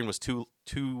PSP screen was too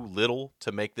little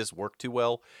to make this work too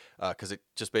well, because it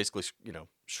just basically,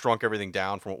 shrunk everything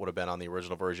down from what would have been on the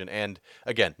original version. And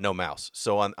again, no mouse.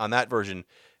 So on that version,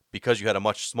 because you had a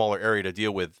much smaller area to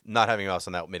deal with, not having a mouse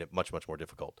on that made it much, much more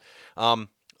difficult.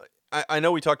 I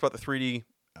know we talked about the 3D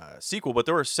sequel, but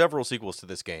there were several sequels to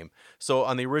this game. So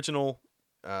on the original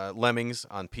Lemmings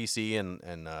on PC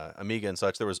and Amiga and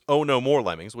such, there was Oh No More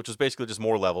Lemmings, which was basically just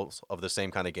more levels of the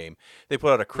same kind of game. They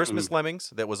put out a Christmas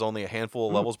Lemmings that was only a handful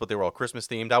of levels, but they were all Christmas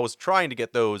themed. I was trying to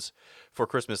get those for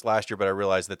Christmas last year, but I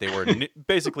realized that they were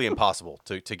basically impossible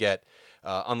to get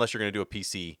unless you're going to do a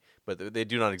PC, but they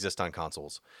do not exist on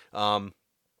consoles.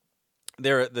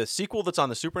 The sequel that's on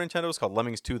the Super Nintendo is called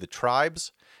Lemmings 2: The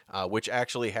Tribes, which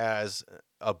actually has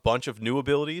a bunch of new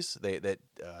abilities.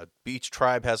 Each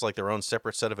tribe has like their own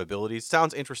separate set of abilities.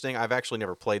 Sounds interesting. I've actually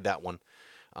never played that one,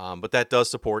 but that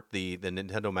does support the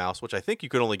Nintendo mouse, which I think you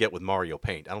could only get with Mario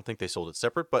Paint. I don't think they sold it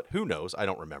separate, but who knows? I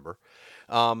don't remember.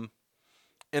 And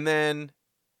then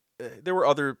there were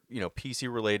other,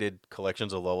 PC-related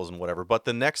collections of levels and whatever, but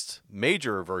the next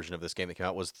major version of this game that came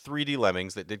out was 3D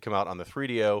Lemmings that did come out on the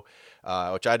 3DO,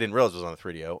 which I didn't realize was on the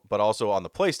 3DO, but also on the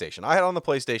PlayStation. I had it on the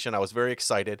PlayStation. I was very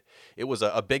excited. It was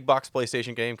a big box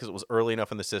PlayStation game because it was early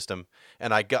enough in the system,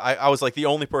 and I was like the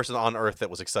only person on Earth that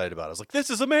was excited about it. I was like,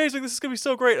 this is amazing. This is going to be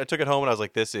so great. I took it home, and I was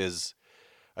like, this is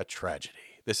a tragedy.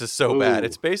 This is so bad.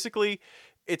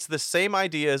 It's the same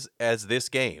ideas as this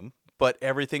game, but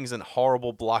everything's in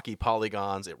horrible blocky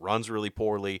polygons. It runs really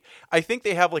poorly. I think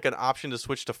they have like an option to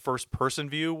switch to first person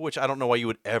view, which I don't know why you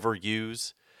would ever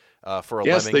use for a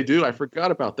Yes, Lemming. they do. I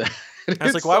forgot about that. I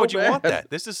was like, why would you want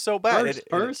that? This is so bad. First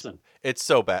person. It's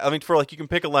so bad. I mean, for like, you can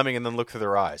pick a Lemming and then look through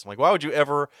their eyes. I'm like, why would you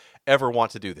ever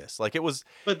want to do this? Like, it was.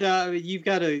 But you've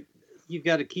got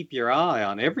to keep your eye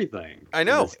on everything. I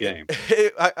know. In this game.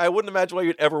 I wouldn't imagine why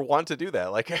you'd ever want to do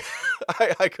that. Like,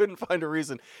 I couldn't find a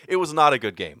reason. It was not a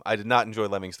good game. I did not enjoy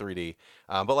Lemmings 3D.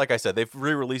 But like I said, they've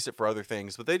re-released it for other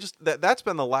things. But they just that's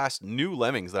been the last new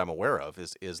Lemmings that I'm aware of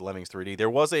is Lemmings 3D. There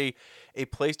was a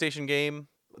PlayStation game,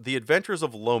 The Adventures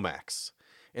of Lomax,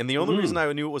 and the only reason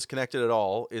I knew it was connected at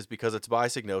all is because it's by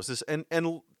Psygnosis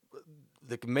and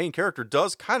the main character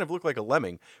does kind of look like a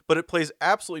lemming, but it plays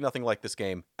absolutely nothing like this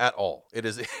game at all. It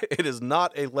is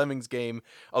not a Lemmings game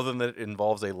other than that it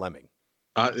involves a lemming.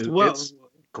 It's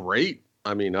great.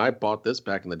 I mean, I bought this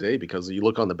back in the day because you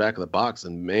look on the back of the box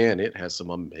and man, it has some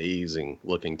amazing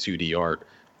looking 2D art,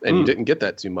 and you didn't get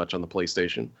that too much on the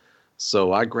PlayStation.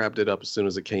 So I grabbed it up as soon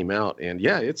as it came out, and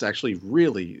yeah, it's actually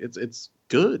really it's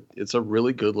good. It's a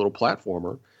really good little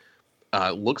platformer.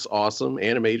 Looks awesome.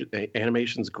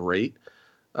 Animation's great.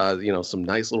 Some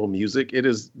nice little music. It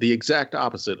is the exact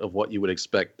opposite of what you would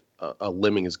expect a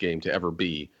Lemmings game to ever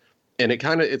be. And it's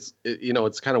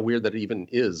kind of weird that it even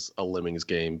is a Lemmings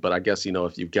game, but I guess,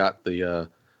 if you've got the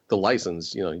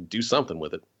license, do something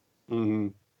with it. Mm-hmm.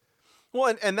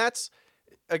 Well, and that's,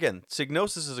 again,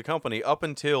 Psygnosis is a company up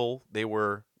until they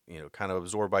were, kind of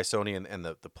absorbed by Sony and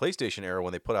the PlayStation era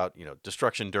when they put out,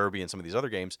 Destruction Derby and some of these other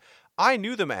games. I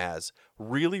knew them as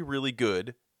really, really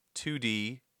good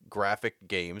 2D graphic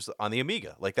games on the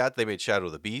Amiga. Like that, they made Shadow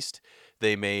of the Beast.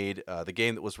 They made the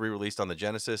game that was re-released on the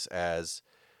Genesis as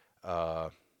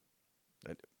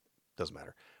it doesn't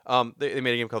matter. They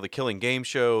made a game called The Killing Game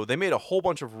Show. They made a whole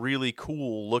bunch of really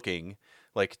cool looking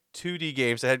like 2D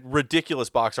games that had ridiculous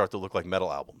box art that looked like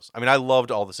metal albums. I mean, I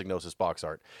loved all the Psygnosis box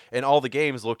art, and all the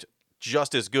games looked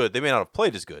just as good. They may not have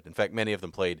played as good. In fact, many of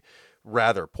them played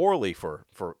rather poorly for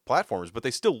platformers, but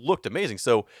they still looked amazing.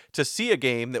 So to see a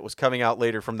game that was coming out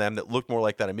later from them that looked more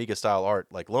like that Amiga style art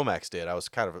like Lomax did, I was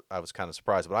kind of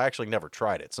surprised, but I actually never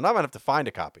tried it. So now I'm gonna have to find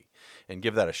a copy and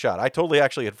give that a shot. I totally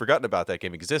actually had forgotten about that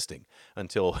game existing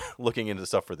until looking into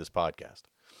stuff for this podcast.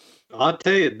 I'll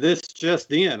tell you this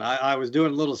just in. I was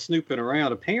doing a little snooping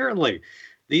around. Apparently,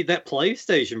 that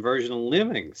PlayStation version of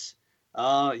Lemmings,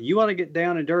 you want to get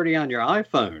down and dirty on your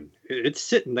iPhone. It's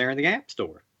sitting there in the App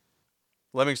Store.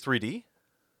 Lemmings 3D?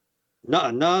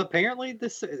 No. Apparently,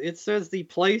 it says the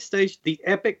PlayStation, the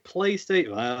Epic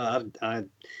PlayStation. I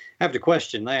have to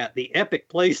question that. The Epic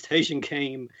PlayStation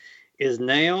game is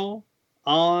now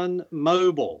on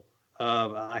mobile.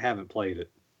 I haven't played it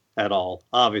at all,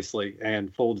 obviously,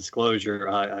 and full disclosure,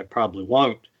 I probably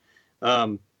won't.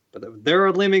 But there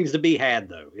are Lemmings to be had,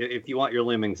 though, if you want your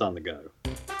Lemmings on the go.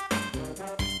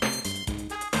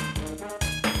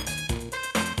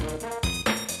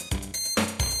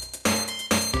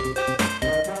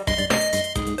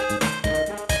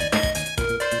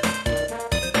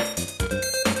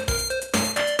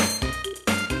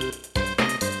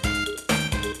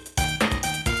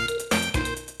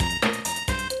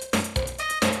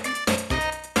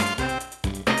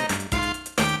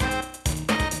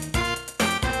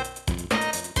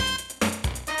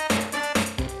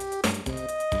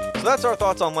 So that's our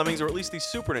thoughts on Lemmings, or at least the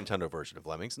Super Nintendo version of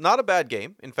Lemmings. Not a bad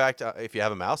game. In fact, if you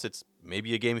have a mouse, it's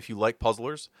maybe a game if you like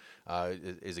puzzlers.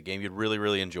 Is a game you'd really,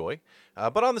 really enjoy.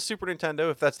 But on the Super Nintendo,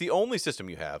 if that's the only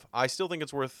system you have, I still think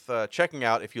it's worth checking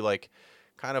out if you like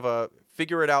kind of a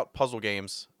figure-it-out puzzle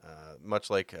games,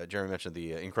 much like Jeremy mentioned,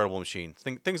 the Incredible Machine,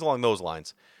 things along those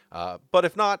lines. But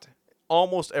if not,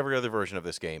 almost every other version of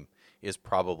this game is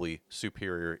probably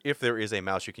superior if there is a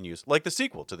mouse you can use, like the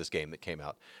sequel to this game that came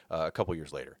out a couple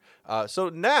years later. So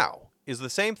now is the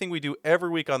same thing we do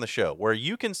every week on the show, where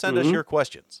you can send us your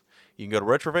questions. You can go to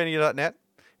retrovania.net. At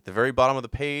the very bottom of the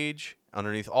page,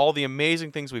 underneath all the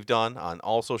amazing things we've done on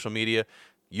all social media,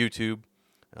 YouTube,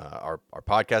 our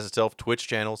podcast itself, Twitch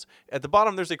channels. At the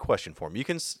bottom, there's a question form. You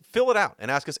can fill it out and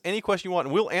ask us any question you want,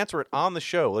 and we'll answer it on the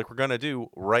show like we're going to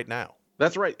do right now.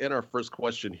 That's right. And our first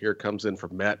question here comes in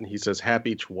from Matt, and he says,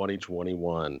 Happy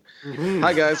 2021.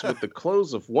 Hi, guys. With the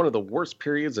close of one of the worst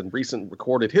periods in recent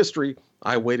recorded history,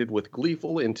 I waited with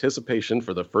gleeful anticipation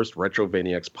for the first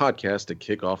Retrovaniacs podcast to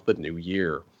kick off the new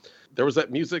year. There was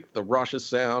that music, the raucous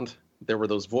sound. There were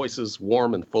those voices,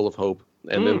 warm and full of hope.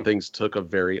 And then things took a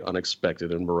very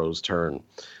unexpected and morose turn.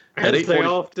 As they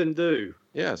often do.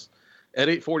 Yes. At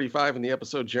 8:45 in the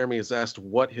episode, Jeremy is asked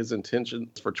what his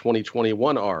intentions for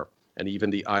 2021 are. And even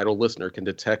the idle listener can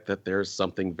detect that there's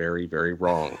something very, very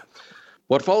wrong.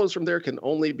 What follows from there can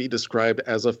only be described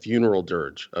as a funeral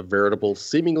dirge, a veritable,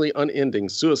 seemingly unending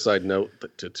suicide note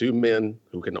to two men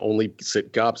who can only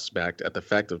sit gobsmacked at the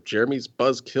fact of Jeremy's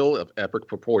buzzkill of epic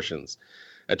proportions.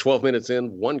 At 12 minutes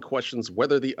in, one questions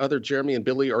whether the other Jeremy and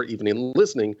Billy are even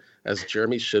listening as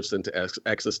Jeremy shifts into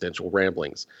existential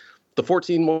ramblings. The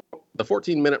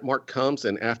 14-minute mark comes,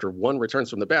 and after one returns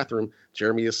from the bathroom,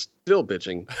 Jeremy is still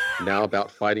bitching, now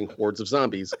about fighting hordes of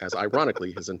zombies, as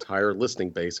ironically his entire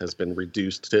listening base has been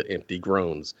reduced to empty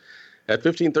groans. At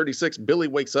 15:36, Billy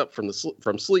wakes up from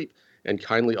sleep and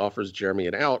kindly offers Jeremy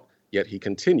an out, yet he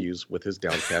continues with his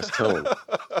downcast tone.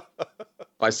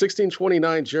 By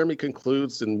 16:29, Jeremy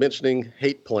concludes in mentioning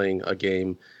hate playing a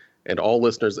game, and all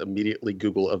listeners immediately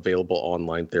Google available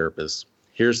online therapists.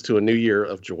 Here's to a new year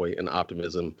of joy and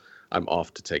optimism. I'm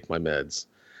off to take my meds.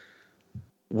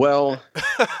 Well,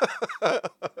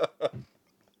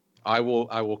 I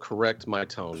will correct my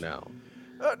tone now.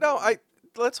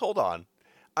 Let's hold on.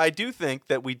 I do think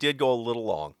that we did go a little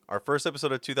long. Our first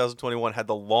episode of 2021 had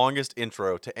the longest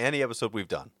intro to any episode we've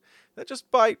done. That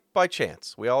just by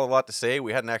chance. We all had a lot to say.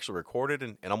 We hadn't actually recorded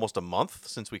in almost a month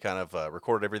since we kind of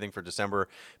recorded everything for December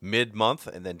mid-month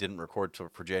and then didn't record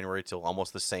for January till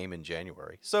almost the same in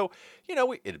January. So,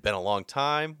 it had been a long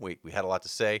time. We had a lot to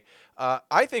say.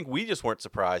 I think we just weren't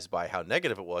surprised by how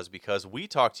negative it was because we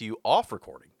talked to you off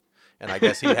recording, and I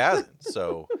guess he hasn't.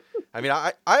 So, I mean,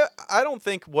 I don't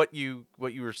think what you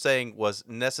were saying was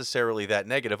necessarily that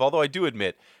negative, although I do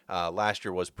admit last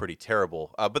year was pretty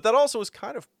terrible. But that also is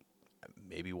kind of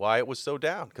maybe why it was so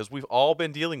down, because we've all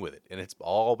been dealing with it, and it's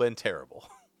all been terrible.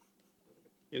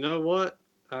 You know what?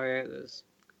 All right,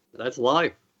 that's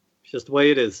life. It's just the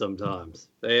way it is sometimes.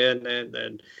 And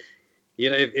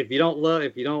if you don't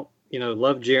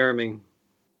love Jeremy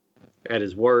at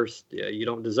his worst, you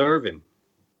don't deserve him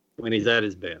when he's at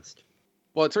his best.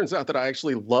 Well, it turns out that I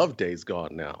actually love Days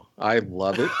Gone now. I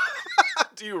love it.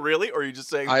 Do you really, or are you just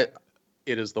saying?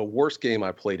 It is the worst game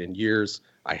I played in years.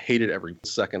 I hated every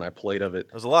second I played of it.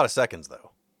 There's a lot of seconds,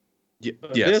 though.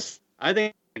 Yes. I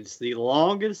think it's the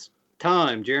longest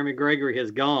time Jeremy Gregory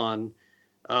has gone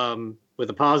with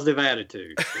a positive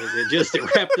attitude.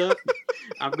 It wrapped up.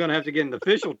 I'm going to have to get an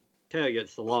official tell you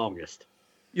it's the longest.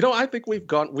 I think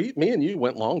me and you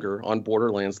went longer on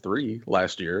Borderlands 3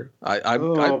 last year.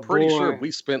 I'm pretty sure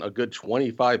we spent a good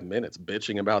 25 minutes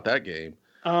bitching about that game.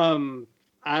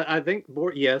 I think,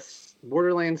 yes,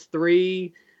 Borderlands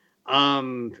 3.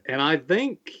 And I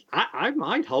think I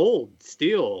might hold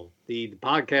still the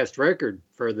podcast record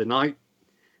for the night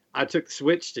I took the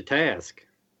Switch to task.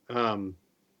 Lord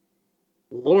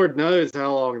knows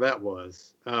how long that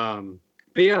was.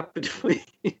 But yeah,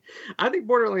 I think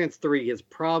Borderlands 3 has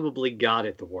probably got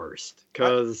it the worst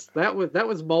because that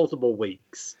was multiple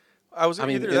weeks.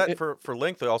 Either that for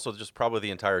length, but also just probably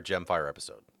the entire Gemfire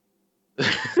episode.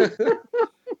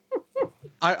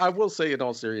 I will say, in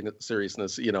all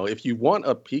seriousness, if you want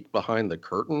a peek behind the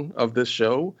curtain of this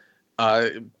show,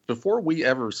 before we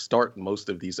ever start most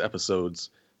of these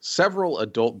episodes, several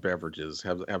adult beverages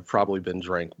have probably been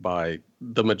drank by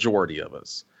the majority of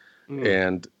us.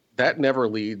 And that never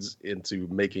leads into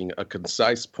making a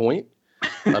concise point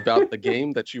about the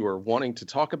game that you are wanting to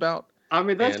talk about. I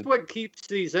mean, that's what keeps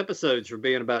these episodes from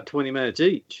being about 20 minutes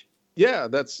each. Yeah,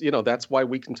 that's why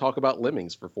we can talk about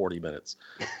Lemmings for 40 minutes.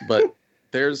 But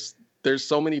there's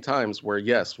so many times where,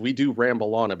 yes, we do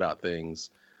ramble on about things.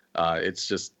 It's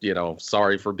just,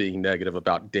 sorry for being negative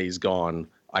about Days Gone.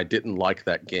 I didn't like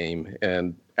that game.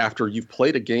 And after you've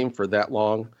played a game for that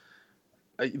long,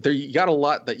 you got a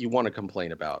lot that you want to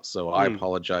complain about. So I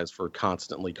apologize for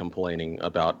constantly complaining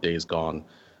about Days Gone.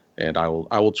 And I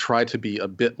will try to be a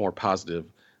bit more positive,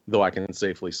 though I can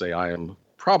safely say I am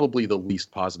probably the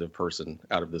least positive person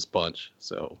out of this bunch.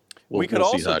 So we could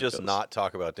also just not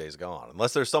talk about Days Gone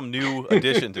unless there's some new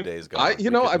addition to Days Gone.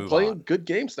 I'm playing good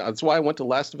games now. That's why I went to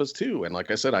Last of Us 2. And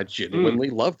like I said, I genuinely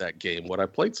love that game. What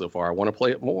I've played so far, I want to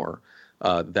play it more.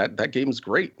 That game's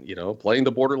great. Playing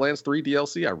the Borderlands 3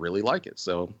 DLC, I really like it.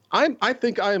 So I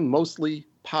think I am mostly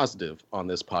positive on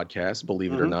this podcast,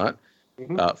 believe it or not,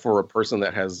 for a person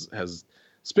that has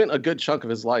spent a good chunk of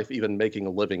his life even making a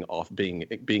living off being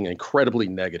incredibly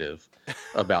negative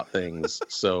about things.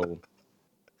 So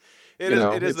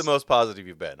it is the most positive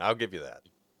you've been. I'll give you that.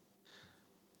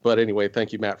 But anyway,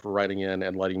 thank you, Matt, for writing in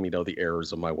and letting me know the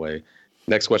errors of my way.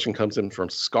 Next question comes in from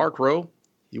Scarcrow.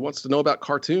 He wants to know about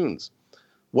cartoons.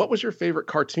 What was your favorite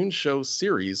cartoon show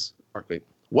series?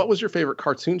 What was your favorite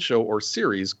cartoon show or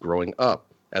series growing up?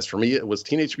 As for me, it was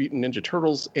Teenage Mutant Ninja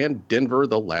Turtles and Denver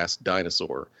the Last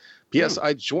Dinosaur. P.S.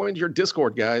 I joined your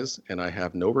Discord, guys, and I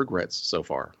have no regrets so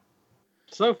far.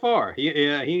 So far,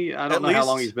 I don't know how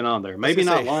long he's been on there. Maybe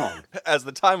not long. As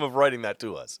the time of writing that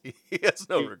to us, he has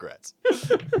no regrets.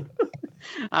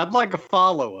 I'd like a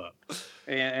follow-up,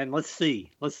 and let's see.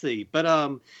 But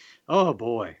oh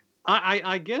boy,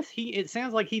 I guess it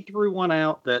sounds like he threw one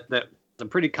out that's a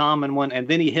pretty common one, and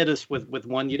then he hit us with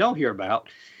one you don't hear about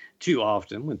too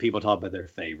often when people talk about their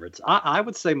favorites. I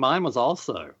would say mine was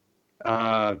also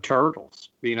Turtles.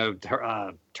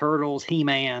 Turtles,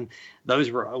 He-Man.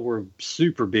 Those were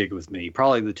super big with me.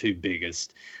 Probably the two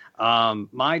biggest.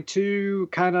 My two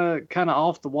kind of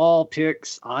off the wall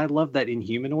picks. I love that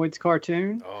Inhumanoids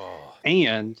cartoon,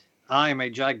 and I am a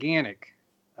gigantic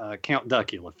Count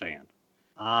Duckula fan.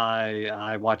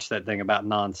 I watched that thing about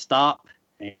nonstop.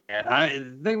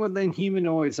 And they with the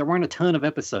Inhumanoids, there weren't a ton of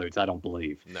episodes, I don't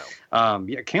believe. No.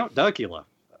 Count Duckula.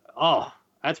 Oh,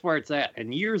 that's where it's at.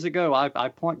 And years ago, I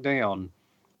plunked down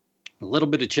a little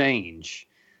bit of change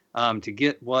to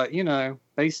get what,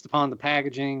 based upon the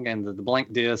packaging and the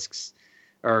blank discs,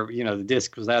 or, the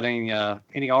disc without any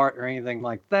art or anything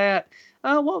like that.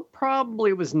 Well,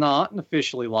 probably was not an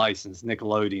officially licensed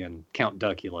Nickelodeon Count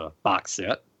Duckula box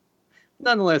set.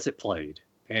 Nonetheless, it played.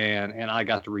 And I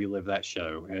got to relive that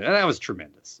show, and that was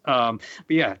tremendous. But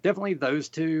yeah, definitely those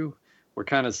two were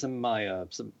kind of some of my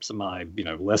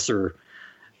lesser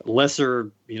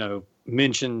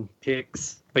mentioned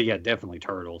picks. But yeah, definitely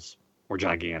Turtles were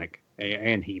gigantic,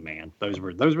 and He-Man. Those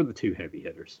were the two heavy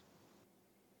hitters.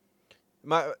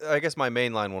 I guess my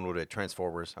mainline one would be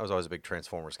Transformers. I was always a big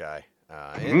Transformers guy.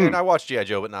 And I watched G.I.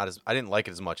 Joe, but I didn't like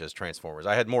it as much as Transformers.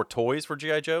 I had more toys for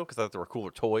G.I. Joe because I thought there were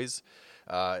cooler toys,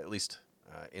 at least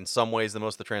in some ways than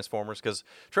most of the Transformers, because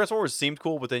Transformers seemed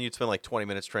cool, but then you'd spend like 20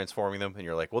 minutes transforming them, and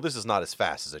you're like, well, this is not as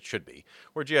fast as it should be.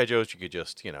 Where G.I. Joes, you could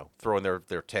just, throw in their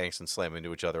tanks and slam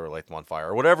into each other or light them on fire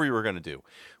or whatever you were going to do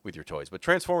with your toys. But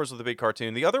Transformers was the big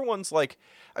cartoon. The other ones,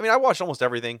 I watched almost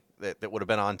everything that would have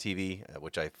been on TV,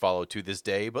 which I follow to this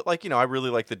day. But, I really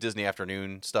like the Disney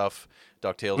afternoon stuff.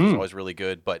 DuckTales was always really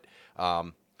good. But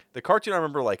the cartoon I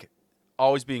remember,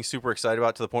 always being super excited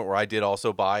about, to the point where I did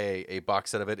also buy a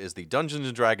box set of it, is the Dungeons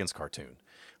and Dragons cartoon.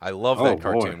 I love that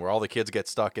cartoon where all the kids get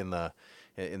stuck and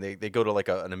they go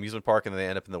to an amusement park and then they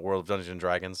end up in the world of Dungeons and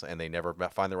Dragons and they never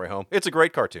find their way home. It's a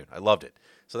great cartoon. I loved it.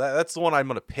 So that's the one I'm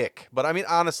going to pick. But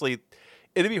honestly,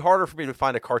 it'd be harder for me to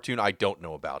find a cartoon I don't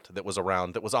know about that was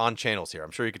around, that was on channels here.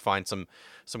 I'm sure you could find some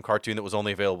cartoon that was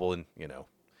only available in,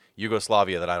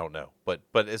 Yugoslavia that I don't know. But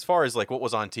as far as what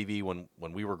was on TV when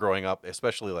we were growing up,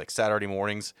 especially Saturday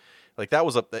mornings, that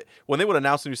was when they would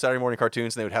announce the new Saturday morning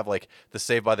cartoons and they would have the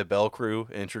Saved by the Bell crew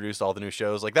introduce all the new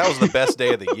shows. That was the best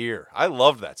day of the year. I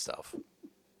loved that stuff.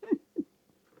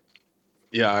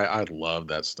 Yeah, I love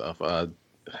that stuff.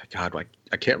 God,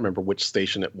 I can't remember which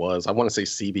station it was. I want to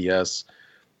say CBS,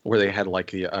 where they had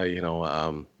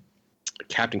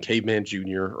Captain Caveman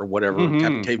Jr. or whatever,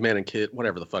 Captain Caveman and Kid,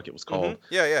 whatever the fuck it was called.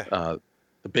 Yeah.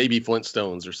 The Baby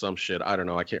Flintstones or some shit. I don't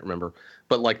know. I can't remember.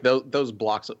 But those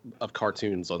blocks of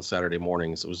cartoons on Saturday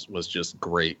mornings was just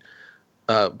great.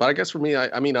 But I guess for me, I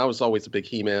was always a big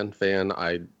He-Man fan.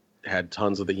 I had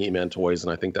tons of the He-Man toys,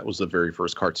 and I think that was the very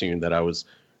first cartoon that I was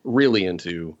really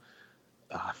into.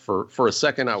 For a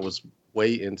second, I was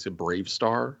way into Brave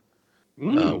Star,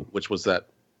 which was that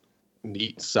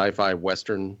neat sci-fi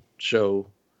Western show,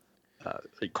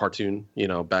 a cartoon,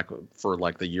 back for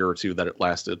the year or two that it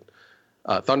lasted.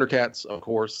 Thundercats, of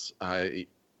course. I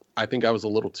think I was a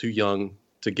little too young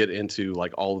to get into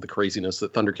all of the craziness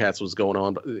that Thundercats was going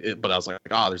on, but I was like,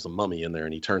 there's a mummy in there,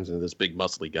 and he turns into this big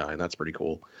muscly guy, and that's pretty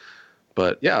cool.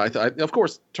 But yeah, I of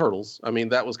course, Turtles.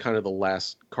 That was kind of the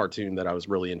last cartoon that I was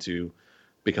really into,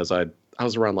 because I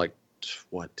was around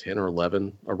 10 or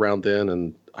 11 around then,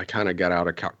 and I kind of got out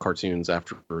of cartoons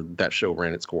after that show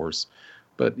ran its course.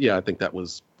 But yeah, I think that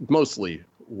was mostly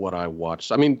what I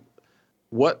watched.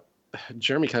 What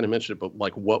Jeremy kind of mentioned it,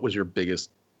 but what was your biggest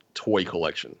toy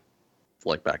collection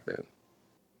back then?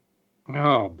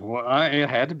 Oh boy, it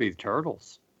had to be the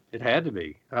Turtles. It had to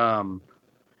be. I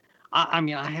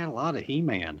had a lot of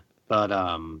He-Man, but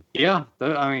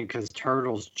because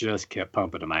Turtles just kept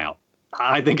pumping them out.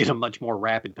 I think at a much more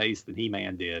rapid pace than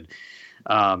He-Man did.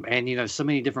 And so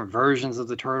many different versions of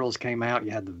the Turtles came out.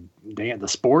 You had the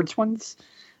sports ones,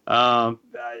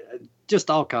 just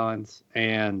all kinds.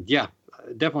 And yeah,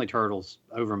 definitely Turtles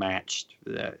overmatched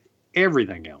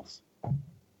everything else.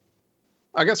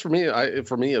 I guess for me,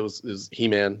 it was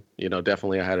He-Man.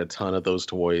 Definitely I had a ton of those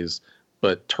toys,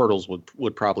 but Turtles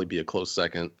would probably be a close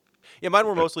second. Yeah, mine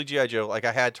were mostly G.I. Joe. I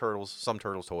had some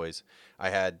Turtles toys. I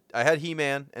had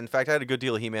He-Man. In fact, I had a good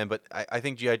deal of He-Man, but I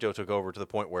think G.I. Joe took over to the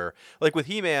point where, with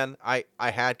He-Man, I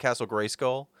had Castle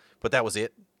Grayskull, but that was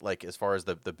it. As far as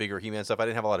the bigger He-Man stuff, I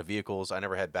didn't have a lot of vehicles. I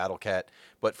never had Battle Cat.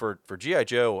 But for G.I.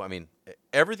 Joe,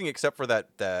 everything except for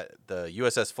the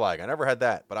USS Flag. I never had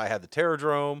that, but I had the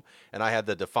Terrordrome, and I had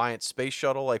the Defiant space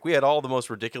shuttle. We had all the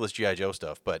most ridiculous G.I. Joe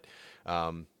stuff, but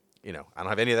I don't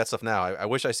have any of that stuff now. I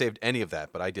wish I saved any of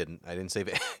that, but I didn't. I didn't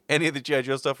save any of the G.I.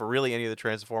 Joe stuff or really any of the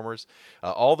Transformers.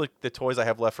 All the toys I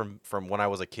have left from when I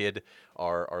was a kid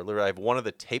are literally, I have one of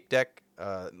the tape deck,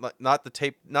 not the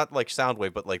tape, not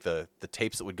Soundwave, but the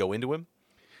tapes that would go into him.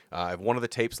 I have one of the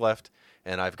tapes left,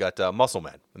 and I've got Muscle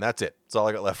Man, and that's it. That's all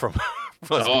I got left from.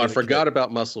 I forgot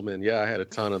about Muscle Man. Yeah, I had a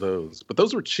ton of those, but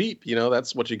those were cheap.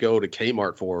 That's what you go to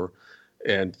Kmart for.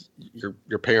 And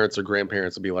your parents or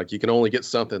grandparents would be like, you can only get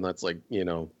something that's $2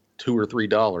 or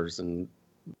 $3, and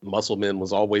Muscle Man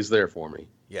was always there for me.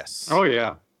 Yes. Oh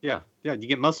yeah. You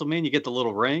get Muscle Man, you get the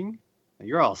little ring,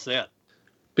 you're all set.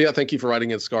 But yeah, thank you for writing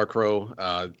in,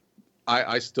 Scarcrow.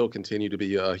 I still continue to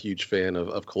be a huge fan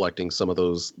of collecting some of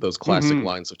those classic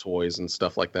lines of toys and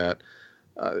stuff like that.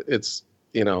 It's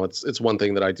one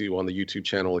thing that I do on the YouTube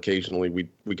channel occasionally.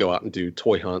 We go out and do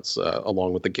toy hunts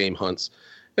along with the game hunts.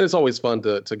 And it's always fun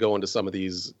to go into some of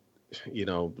these,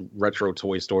 retro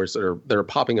toy stores that are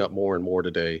popping up more and more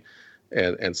today,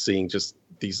 and seeing just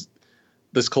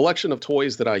this collection of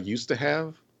toys that I used to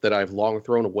have that I've long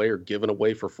thrown away or given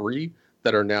away for free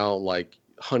that are now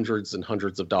hundreds and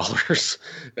hundreds of dollars.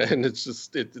 And it's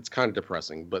just it's kind of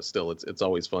depressing, but still it's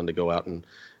always fun to go out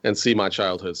and see my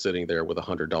childhood sitting there with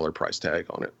 $100 price tag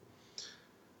on it.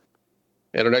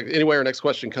 And our next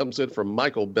question comes in from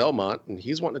Michael Belmont, and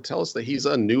he's wanting to tell us that he's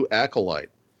a new acolyte.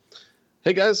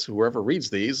 Hey guys, whoever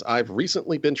reads these, I've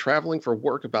recently been traveling for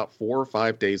work about 4 or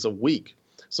 5 days a week.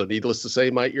 So needless to say,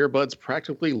 my earbuds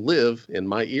practically live in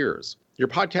my ears. Your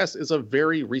podcast is a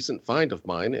very recent find of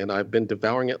mine, and I've been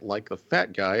devouring it like the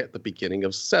fat guy at the beginning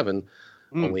of Seven.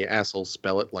 Only assholes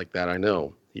spell it like that, I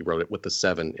know. He wrote it with the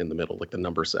 7 in the middle, like the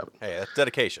number 7. Hey, that's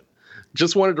dedication.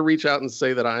 Just wanted to reach out and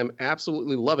say that I'm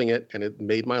absolutely loving it, and it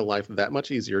made my life that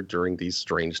much easier during these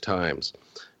strange times.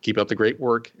 Keep up the great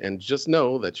work, and just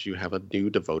know that you have a new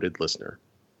devoted listener.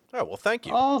 Oh, well, thank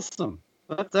you. Awesome.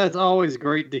 That's always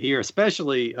great to hear,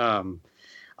 especially I'm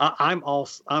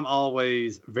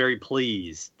always very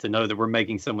pleased to know that we're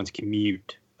making someone's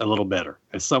commute a little better.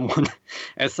 As someone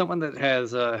that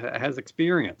has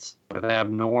experience with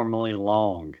abnormally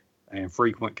long and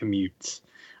frequent commutes,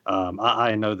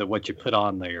 I know that what you put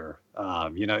on there,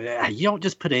 you don't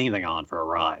just put anything on for a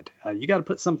ride. You got to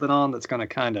put something on that's going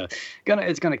to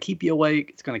it's going to keep you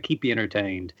awake. It's going to keep you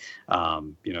entertained.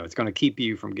 It's going to keep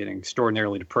you from getting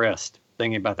extraordinarily depressed,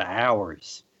 thinking about the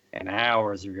hours and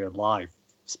hours of your life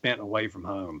spent away from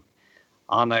home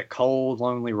on that cold,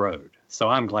 lonely road. So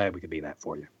I'm glad we could be that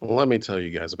for you. Well, let me tell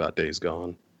you guys about Days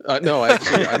Gone. No,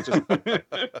 actually,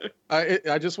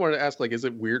 I just wanted to ask, like, is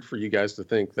it weird for you guys to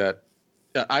think that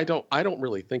I don't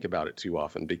really think about it too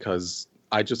often, because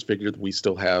I just figured we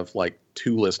still have like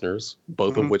 2 listeners,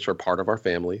 both of which are part of our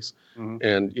families.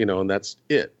 And, and that's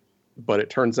it. But it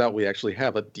turns out we actually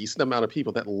have a decent amount of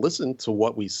people that listen to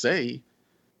what we say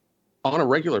on a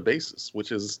regular basis,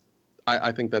 which is,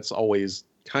 I think that's always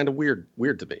kind of weird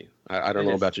to me. I don't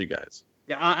know about you guys.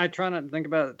 Yeah, I try not to think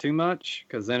about it too much,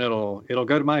 because then it'll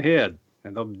go to my head,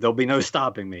 and there'll be no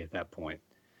stopping me at that point.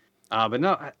 But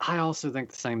no, I also think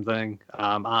the same thing.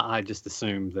 I just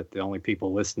assumed that the only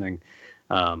people listening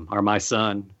are my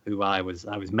son, who I was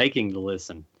making to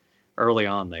listen early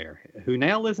on there, who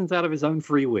now listens out of his own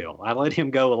free will. I let him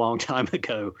go a long time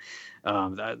ago.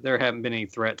 There haven't been any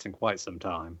threats in quite some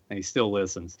time, and he still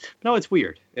listens. But no, it's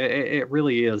weird. It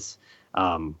really is.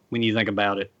 When you think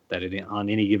about it, that on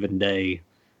any given day,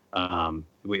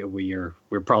 we're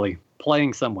probably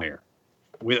playing somewhere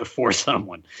for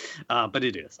someone, but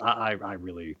it is. I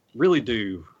really, really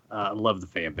do love the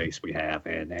fan base we have,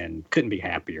 and couldn't be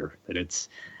happier that it's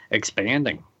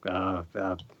expanding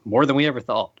more than we ever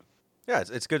thought. Yeah,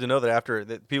 it's good to know that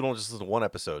people don't just listen to one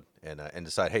episode and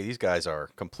decide, hey, these guys are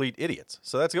complete idiots.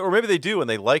 So that's good. Or maybe they do and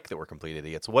they like that we're complete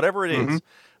idiots. Whatever it is,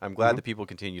 I'm glad that people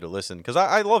continue to listen, because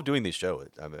I love doing these shows.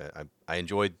 I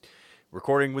enjoyed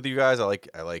recording with you guys. I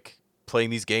like playing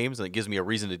these games, and it gives me a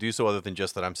reason to do so, other than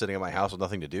just that I'm sitting at my house with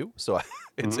nothing to do. So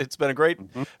it's been a great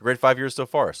 5 years so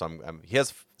far. So he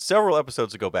has several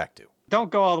episodes to go back to.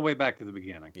 Don't go all the way back to the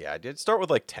beginning. Yeah, I did start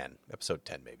with like 10, episode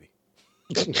 10 maybe.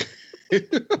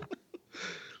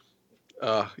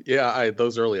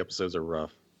 Those early episodes are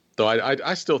rough. Though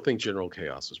I still think General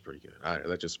Chaos was pretty good.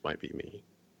 That just might be me.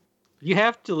 You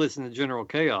have to listen to General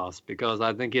Chaos, because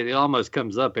I think it almost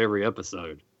comes up every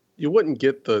episode. You wouldn't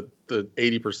get the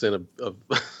 80% of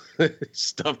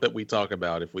stuff that we talk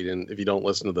about if you don't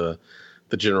listen to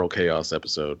the General Chaos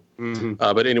episode.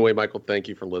 But anyway, Michael, thank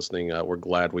you for listening. We're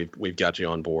glad we've got you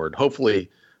on board. Hopefully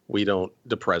we don't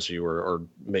depress you or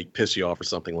piss you off or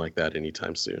something like that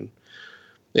anytime soon.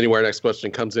 Anyway, our next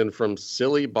question comes in from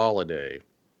Silly Balladay,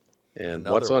 and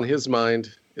what's on his mind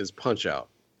is Punch-Out.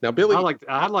 Now, Billy,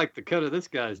 I like the cut of this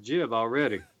guy's jib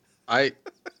already.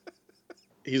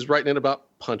 He's writing in about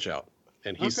Punch-Out,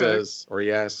 and he says, or he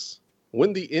asks,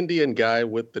 when the Indian guy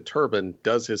with the turban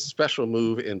does his special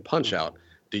move in Punch-Out,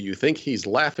 do you think he's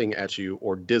laughing at you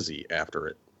or dizzy after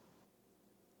it?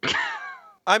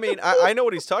 I mean, I know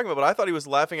what he's talking about, but I thought he was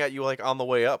laughing at you like on the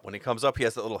way up. When he comes up, he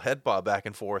has that little head bob back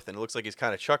and forth, and it looks like he's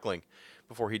kind of chuckling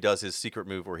before he does his secret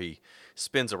move where he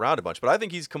spins around a bunch. But I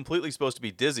think he's completely supposed to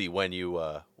be dizzy when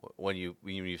you've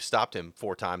stopped him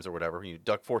 4 times or whatever. You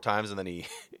duck 4 times, and then he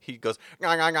goes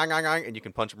gang, gang, gang, gang, gang, and you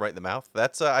can punch him right in the mouth.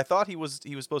 That's I thought he was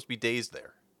supposed to be dazed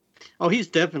there. Oh, he's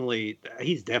definitely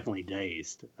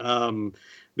dazed.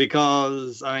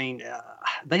 Because I mean,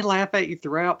 they laugh at you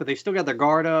throughout, but they've still got their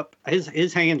guard up.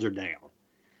 His hands are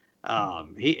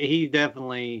down. He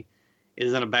definitely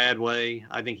is in a bad way.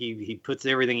 I think he puts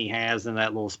everything he has in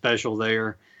that little special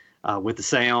there, with the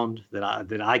sound that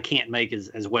I can't make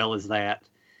as well as that.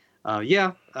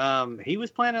 He was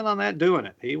planning on that, doing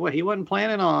it. He wasn't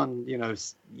planning on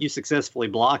you successfully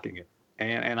blocking it,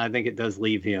 and I think it does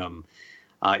leave him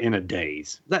in a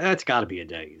daze. That's got to be a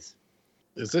daze.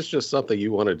 Is this just something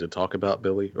you wanted to talk about,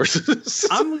 Billy? Or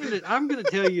I'm gonna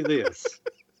tell you this,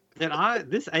 that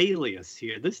this alias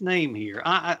here, this name here,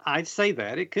 I say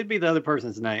that it could be the other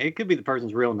person's name, it could be the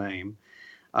person's real name,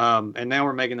 and now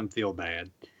we're making them feel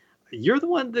bad. you're the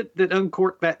one that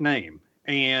uncorked that name.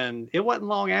 And it wasn't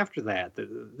long after that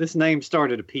this name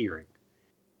started appearing.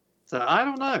 So I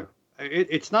don't know.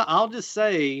 It's not, I'll just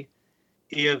say,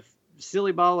 if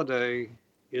Silly Baladay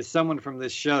is someone from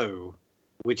this show,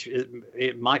 which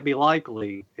it might be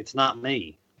likely, it's not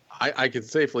me. I can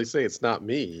safely say it's not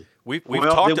me. We've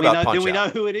talked about Punch Out. Then we know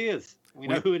who it is. We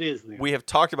know who it is then. We have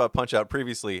talked about Punch Out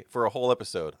previously for a whole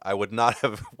episode. I would not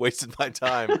have wasted my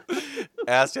time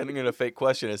asking a fake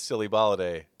question as Silly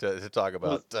Baladay to talk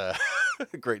about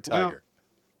Great Tiger.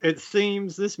 Well, it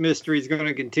seems this mystery is going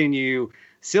to continue.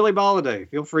 Silly Baladay,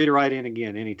 feel free to write in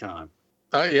again anytime.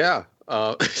 Yeah.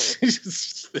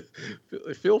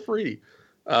 Feel free.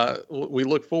 We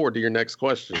look forward to your next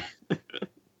question.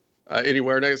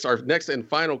 Anywhere next, our next and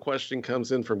final question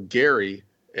comes in from Gary,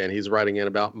 and he's writing in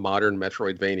about modern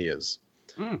Metroidvanias.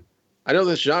 I know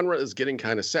this genre is getting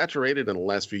kind of saturated in the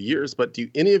last few years, but do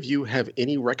any of you have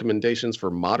any recommendations for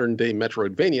modern day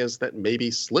Metroidvanias that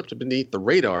maybe slipped beneath the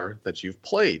radar that you've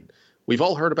played? We've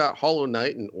all heard about Hollow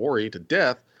Knight and Ori to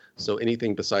death, so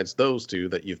anything besides those two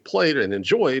that you've played and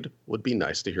enjoyed would be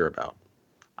nice to hear about.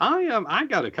 I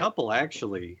got a couple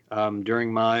actually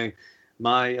during my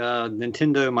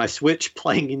Nintendo, my Switch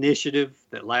playing initiative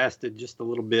that lasted just a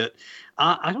little bit.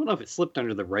 I don't know if it slipped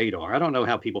under the radar. I don't know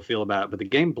how people feel about it, but the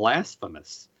game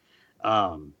Blasphemous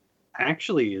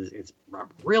actually it's a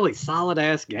really solid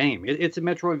ass game. It's a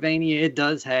Metroidvania. It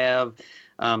does have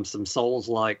some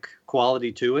Souls-like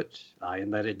quality to it,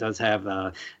 in that it does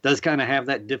kind of have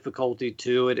that difficulty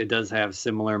to it. It does have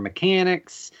similar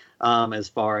mechanics as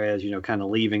far as, kind of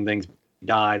leaving things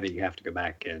die that you have to go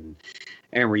back and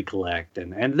recollect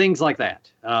and things like that.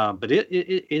 But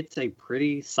it's a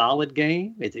pretty solid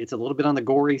game. It's a little bit on the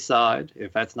gory side,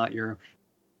 if that's not your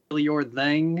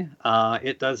thing.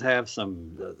 It does have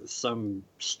some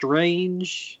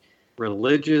strange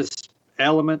religious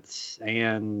elements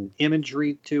and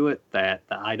imagery to it that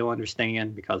I don't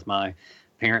understand, because my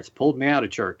parents pulled me out of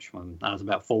church when I was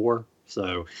about 4.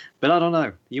 So, but I don't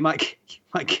know. You might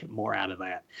get more out of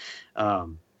that.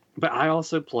 But I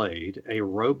also played a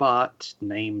robot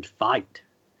named Fight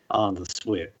on the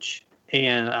Switch.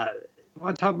 And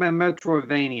when I talk about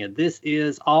Metroidvania, this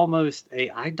is almost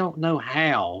I don't know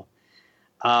how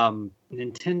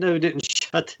Nintendo didn't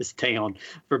shut this down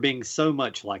for being so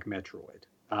much like Metroid.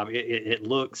 It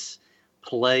looks,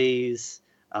 plays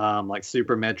like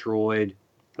Super Metroid.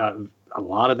 A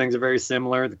lot of things are very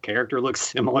similar. The character looks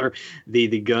similar.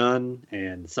 The gun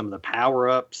and some of the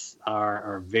power-ups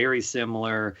are very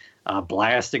similar.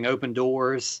 Blasting open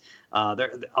doors.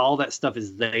 All that stuff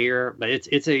is there. But it's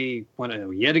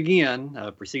yet again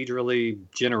a procedurally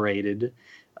generated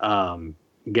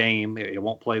game. It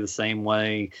won't play the same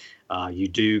way. You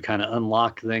do kind of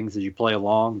unlock things as you play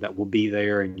along that will be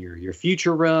there in your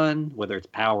future run, whether it's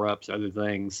power-ups, other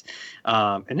things.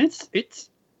 And it's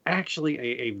actually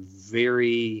a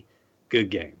very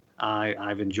good game.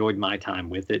 I've enjoyed my time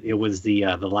with it. It was the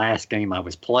last game I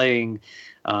was playing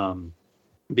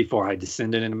before I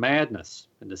descended into madness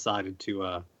and decided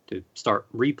to start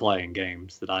replaying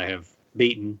games that I have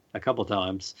beaten a couple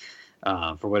times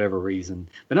for whatever reason.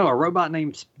 But no, a robot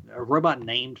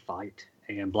named Fight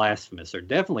and Blasphemous are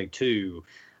definitely two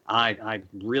I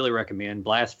really recommend.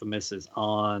 Blasphemous is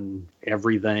on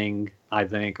everything, I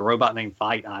think. A Robot Named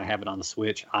Fight, I have it on the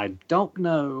Switch. I don't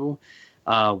know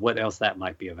what else that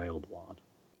might be available on.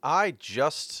 I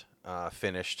just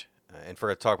finished, and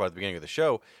forgot to talk about at the beginning of the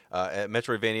show, a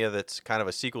Metroidvania that's kind of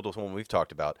a sequel to one we've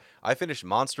talked about. I finished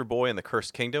Monster Boy and the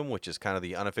Cursed Kingdom, which is kind of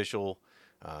the unofficial,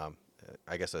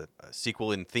 I guess, a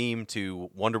sequel in theme to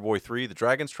Wonder Boy 3, The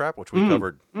Dragon's Trap, which we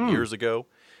covered years ago.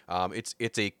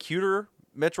 It's a cuter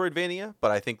Metroidvania, but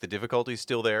I think the difficulty is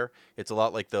still there. It's a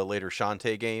lot like the later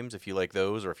Shantae games, if you like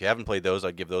those, or if you haven't played those,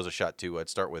 I'd give those a shot too. I'd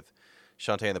start with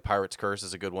Shantae and the Pirate's Curse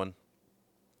is a good one.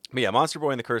 But yeah, Monster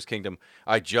Boy and the Cursed Kingdom,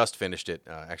 I just finished it.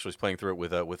 Actually was playing through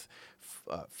it with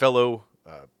fellow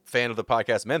fan of the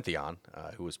podcast, Mentheon,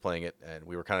 who was playing it, and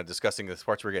we were kind of discussing the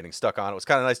parts we were getting stuck on. It was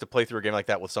kind of nice to play through a game like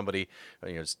that with somebody,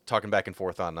 just talking back and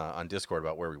forth on Discord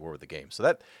about where we were with the game.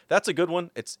 So that's a good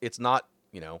one. It's not,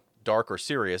 dark or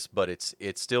serious, but it's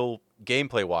still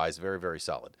gameplay wise very, very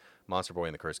solid. Monster Boy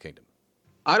and the Cursed Kingdom.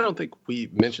 I don't think we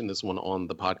mentioned this one on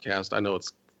the podcast. I know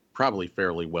it's probably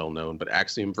fairly well known, but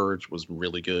Axiom Verge was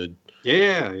really good.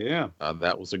 Yeah.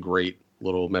 That was a great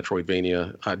little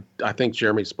Metroidvania. I think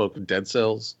Jeremy spoke of Dead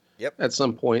Cells. Yep. At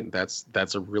some point, that's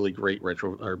a really great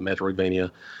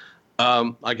Metroidvania.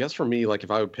 I guess for me, like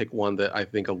if I would pick one that I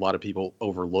think a lot of people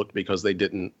overlooked because they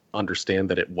didn't understand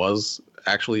that it was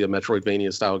actually a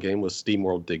Metroidvania style game, was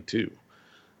SteamWorld Dig 2,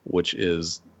 which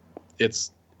is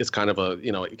it's is kind of a,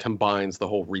 it combines the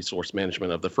whole resource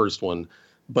management of the first one,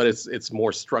 but it's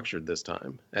more structured this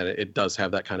time, and it does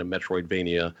have that kind of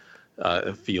Metroidvania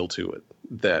feel to it.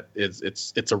 That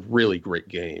it's a really great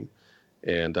game,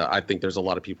 and I think there's a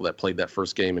lot of people that played that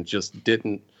first game and just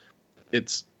didn't.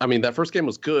 That first game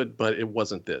was good, but it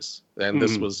wasn't this, and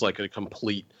this was like a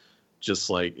complete, just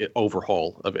like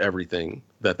overhaul of everything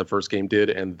that the first game did,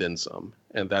 and then some.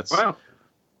 And that's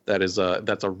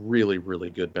a really, really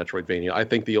good Metroidvania. I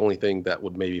think the only thing that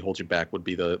would maybe hold you back would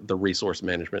be the resource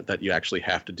management that you actually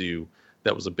have to do.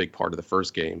 That was a big part of the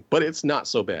first game, but it's not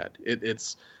so bad.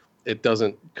 It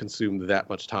doesn't consume that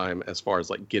much time as far as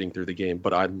like getting through the game.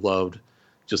 But I loved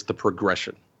just the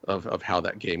progression of how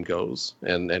that game goes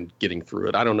and getting through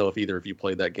it. I don't know if either of you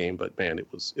played that game, but man, it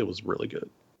was really good.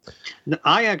 No,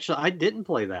 I didn't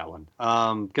play that one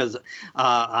because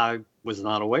I was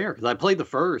not aware, because I played the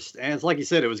first, and it's like you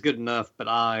said, it was good enough, but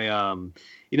I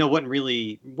wasn't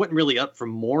really up for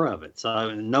more of it.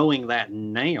 So knowing that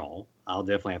now, I'll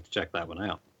definitely have to check that one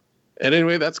out. And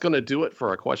anyway, that's going to do it for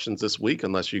our questions this week,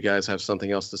 unless you guys have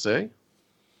something else to say.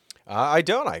 I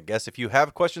don't. I guess if you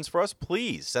have questions for us,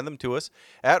 please send them to us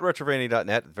at retrovania.net.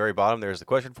 At the very bottom, there's the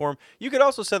question form. You could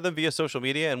also send them via social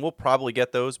media, and we'll probably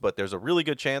get those, but there's a really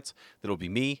good chance that it'll be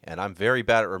me, and I'm very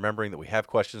bad at remembering that we have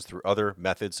questions through other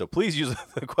methods, so please use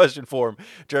the question form.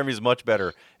 Jeremy's much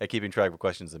better at keeping track of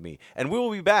questions than me. And we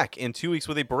will be back in 2 weeks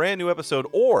with a brand new episode,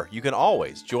 or you can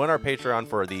always join our Patreon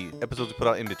for the episodes we put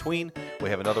out in between. We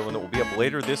have another one that will be up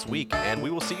later this week, and we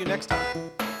will see you next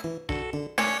time.